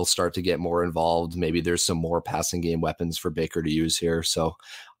 Maybe he'll start to get more involved. Maybe there's some more passing game weapons for Baker to use here. So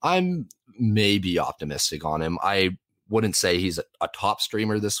I'm maybe optimistic on him. I wouldn't say he's a top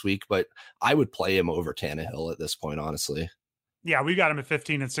streamer this week, but I would play him over Tannehill at this point, honestly. Yeah, we got him at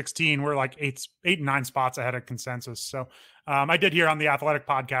 15 and 16. We're like 8 and 9 spots ahead of consensus. So I did hear on the Athletic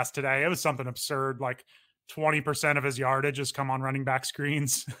podcast today, it was something absurd, like 20% of his yardage has come on running back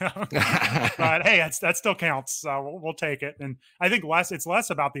screens. But hey, that still counts. So we'll take it. And I think it's less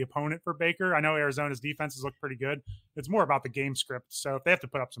about the opponent for Baker. I know Arizona's defenses look pretty good. It's more about the game script. So if they have to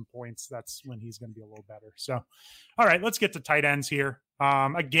put up some points, that's when he's going to be a little better. So, all right, let's get to tight ends here.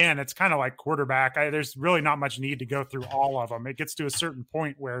 Again, it's kind of like quarterback. There's really not much need to go through all of them. It gets to a certain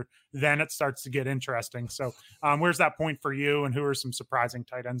point where then it starts to get interesting. So where's that point for you, and who are some surprising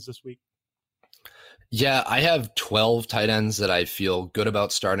tight ends this week? Yeah, I have 12 tight ends that I feel good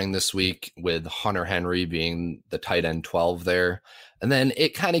about starting this week, with Hunter Henry being the tight end 12 there. And then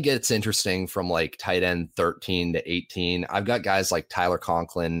it kind of gets interesting from like tight end 13 to 18. I've got guys like Tyler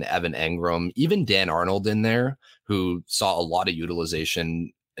Conklin, Evan Engram, even Dan Arnold in there, who saw a lot of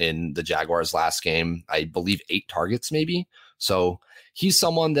utilization in the Jaguars last game. I believe 8 targets maybe. So he's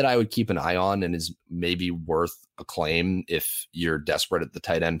someone that I would keep an eye on and is maybe worth a claim if you're desperate at the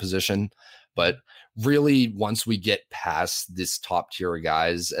tight end position. But really, once we get past this top tier of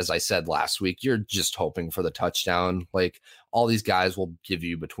guys, as I said last week, you're just hoping for the touchdown. Like, all these guys will give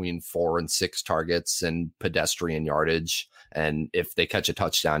you between 4 and 6 targets and pedestrian yardage. And if they catch a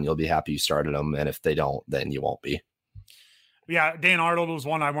touchdown, you'll be happy you started them. And if they don't, then you won't be. Yeah, Dan Arnold was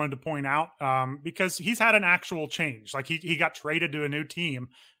one I wanted to point out because he's had an actual change. Like he got traded to a new team.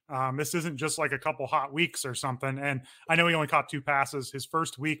 This isn't just like a couple hot weeks or something. And I know he only caught 2 passes his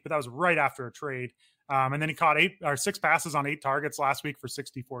first week, but that was right after a trade. And then he caught 6 passes on 8 targets last week for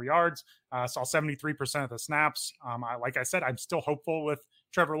 64 yards. Saw 73% of the snaps. Like I said, I'm still hopeful with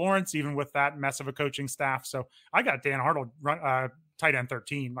Trevor Lawrence, even with that mess of a coaching staff. So I got Dan Arnold tight end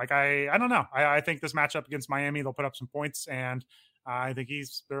 13. Like I don't know. I think this matchup against Miami, they'll put up some points, and I think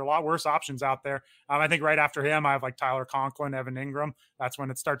there are a lot worse options out there. I think right after him, I have like Tyler Conklin, Evan Engram. That's when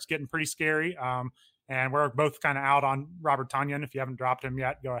it starts getting pretty scary. And we're both kind of out on Robert Tonyan. If you haven't dropped him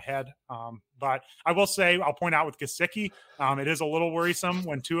yet, go ahead. But I will say, I'll point out with Gesicki, it is a little worrisome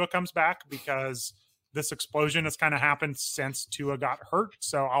when Tua comes back, because this explosion has kind of happened since Tua got hurt.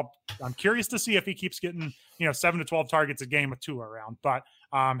 So I'm curious to see if he keeps getting 7 to 12 targets a game with Tua around. But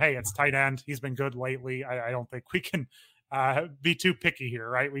hey, it's tight end. He's been good lately. I don't think we can be too picky here,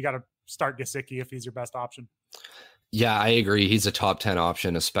 right? We got to start Gesicki if he's your best option. Yeah, I agree. He's a top 10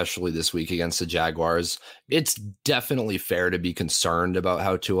 option, especially this week against the Jaguars. It's definitely fair to be concerned about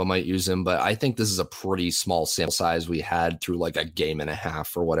how Tua might use him, but I think this is a pretty small sample size we had through like a game and a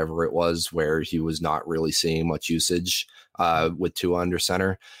half or whatever it was, where he was not really seeing much usage with Tua under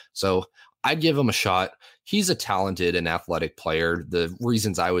center. So I'd give him a shot. He's a talented and athletic player. The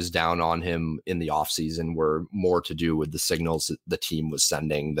reasons I was down on him in the offseason were more to do with the signals that the team was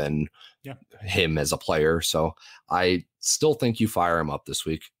sending than him as a player. So I still think you fire him up this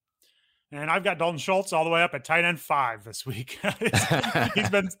week. And I've got Dalton Schultz all the way up at tight end 5 this week. He's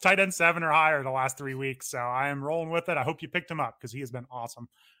been tight end 7 or higher the last 3 weeks. So I am rolling with it. I hope you picked him up because he has been awesome,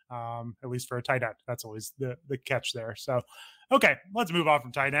 at least for a tight end. That's always the catch there. So, okay, let's move on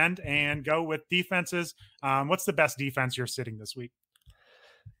from tight end and go with defenses. What's the best defense you're sitting this week?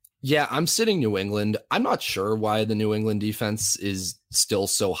 Yeah, I'm sitting New England. I'm not sure why the New England defense is still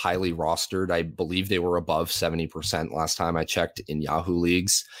so highly rostered. I believe they were above 70% last time I checked in Yahoo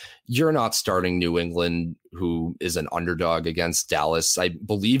leagues. You're not starting New England, who is an underdog against Dallas. I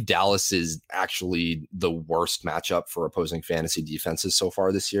believe Dallas is actually the worst matchup for opposing fantasy defenses so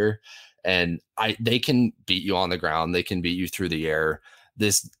far this year. And they can beat you on the ground. They can beat you through the air.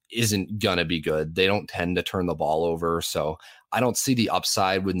 This isn't going to be good. They don't tend to turn the ball over. So I don't see the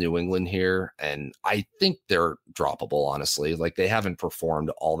upside with New England here. And I think they're droppable, honestly. Like, they haven't performed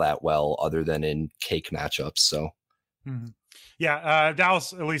all that well other than in cake matchups. So, yeah,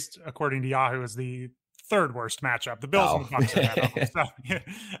 Dallas, at least according to Yahoo, is the third worst matchup. The Bills and the Bucs are ahead of them.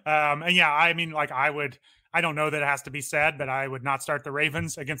 So, and yeah, I mean, like, I don't know that it has to be said, but I would not start the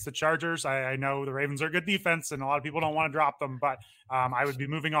Ravens against the Chargers. I know the Ravens are a good defense and a lot of people don't want to drop them, but I would be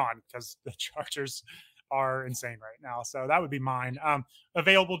moving on because the Chargers are insane right now. So that would be mine.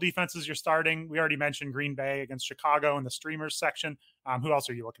 Available defenses you're starting. We already mentioned Green Bay against Chicago in the streamers section. Who else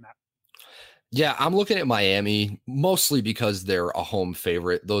are you looking at? Yeah, I'm looking at Miami mostly because they're a home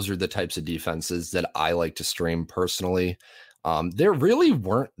favorite. Those are the types of defenses that I like to stream personally. There really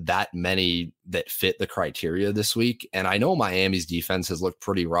weren't that many that fit the criteria this week. And I know Miami's defense has looked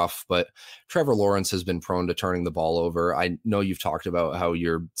pretty rough, but Trevor Lawrence has been prone to turning the ball over. I know you've talked about how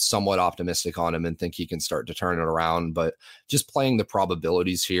you're somewhat optimistic on him and think he can start to turn it around, but just playing the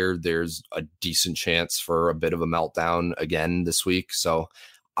probabilities here, there's a decent chance for a bit of a meltdown again this week. So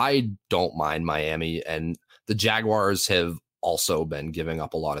I don't mind Miami, and the Jaguars have also been giving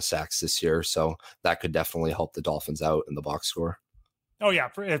up a lot of sacks this year. So that could definitely help the Dolphins out in the box score. Oh, yeah.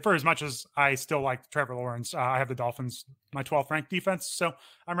 For as much as I still like Trevor Lawrence, I have the Dolphins, my 12th ranked defense. So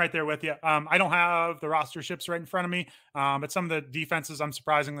I'm right there with you. I don't have the roster ships right in front of me, but some of the defenses I'm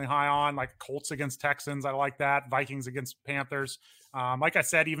surprisingly high on, like Colts against Texans. I like that. Vikings against Panthers. Like I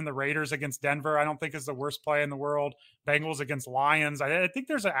said, even the Raiders against Denver, I don't think is the worst play in the world. Bengals against Lions. I think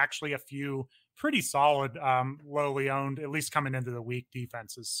there's actually a few pretty solid, lowly owned, at least coming into the week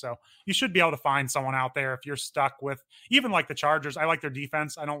defenses. So you should be able to find someone out there if you're stuck with even like the Chargers. I like their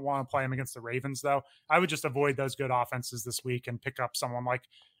defense. I don't want to play them against the Ravens, though. I would just avoid those good offenses this week and pick up someone like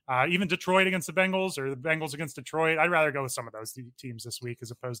even Detroit against the Bengals or the Bengals against Detroit. I'd rather go with some of those teams this week as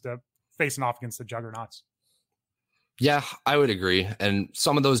opposed to facing off against the juggernauts. Yeah, I would agree. And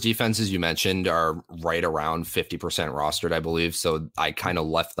some of those defenses you mentioned are right around 50% rostered, I believe. So I kind of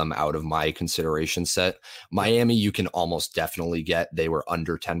left them out of my consideration set. Miami, you can almost definitely get. They were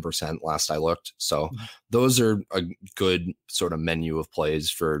under 10% last I looked. So those are a good sort of menu of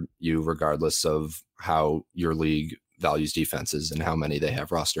plays for you, regardless of how your league values defenses and how many they have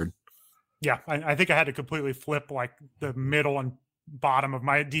rostered. Yeah, I think I had to completely flip like the middle and bottom of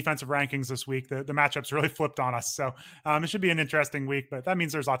my defensive rankings this week. The matchups really flipped on us. So it should be an interesting week, but that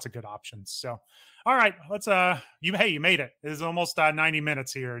means there's lots of good options. So, all right, let's, you made it. It is almost 90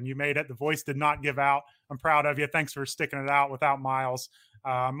 minutes here and you made it. The voice did not give out. I'm proud of you. Thanks for sticking it out without Miles.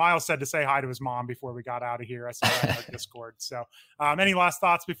 Miles said to say hi to his mom before we got out of here. I saw that in our Discord. So any last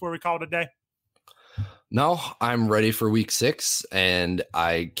thoughts before we call it a day? No, I'm ready for week 6 and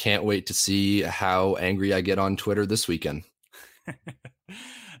I can't wait to see how angry I get on Twitter this weekend.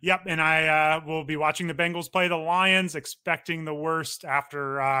 Yep, and I will be watching the Bengals play the Lions, expecting the worst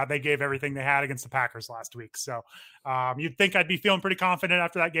after they gave everything they had against the Packers last week. So you'd think I'd be feeling pretty confident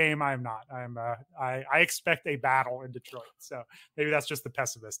after that game. I am not. I expect a battle in Detroit. So maybe that's just the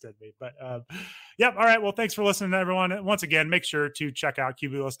pessimist in me. But yep. All right. Well, thanks for listening, everyone. Once again, make sure to check out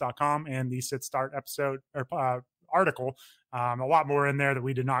QBList.com and the Sit Start episode or article. A lot more in there that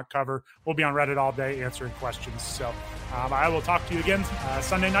we did not cover. We'll be on Reddit all day answering questions. So I will talk to you again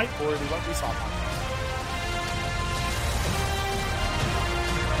Sunday night for the What We Saw podcast.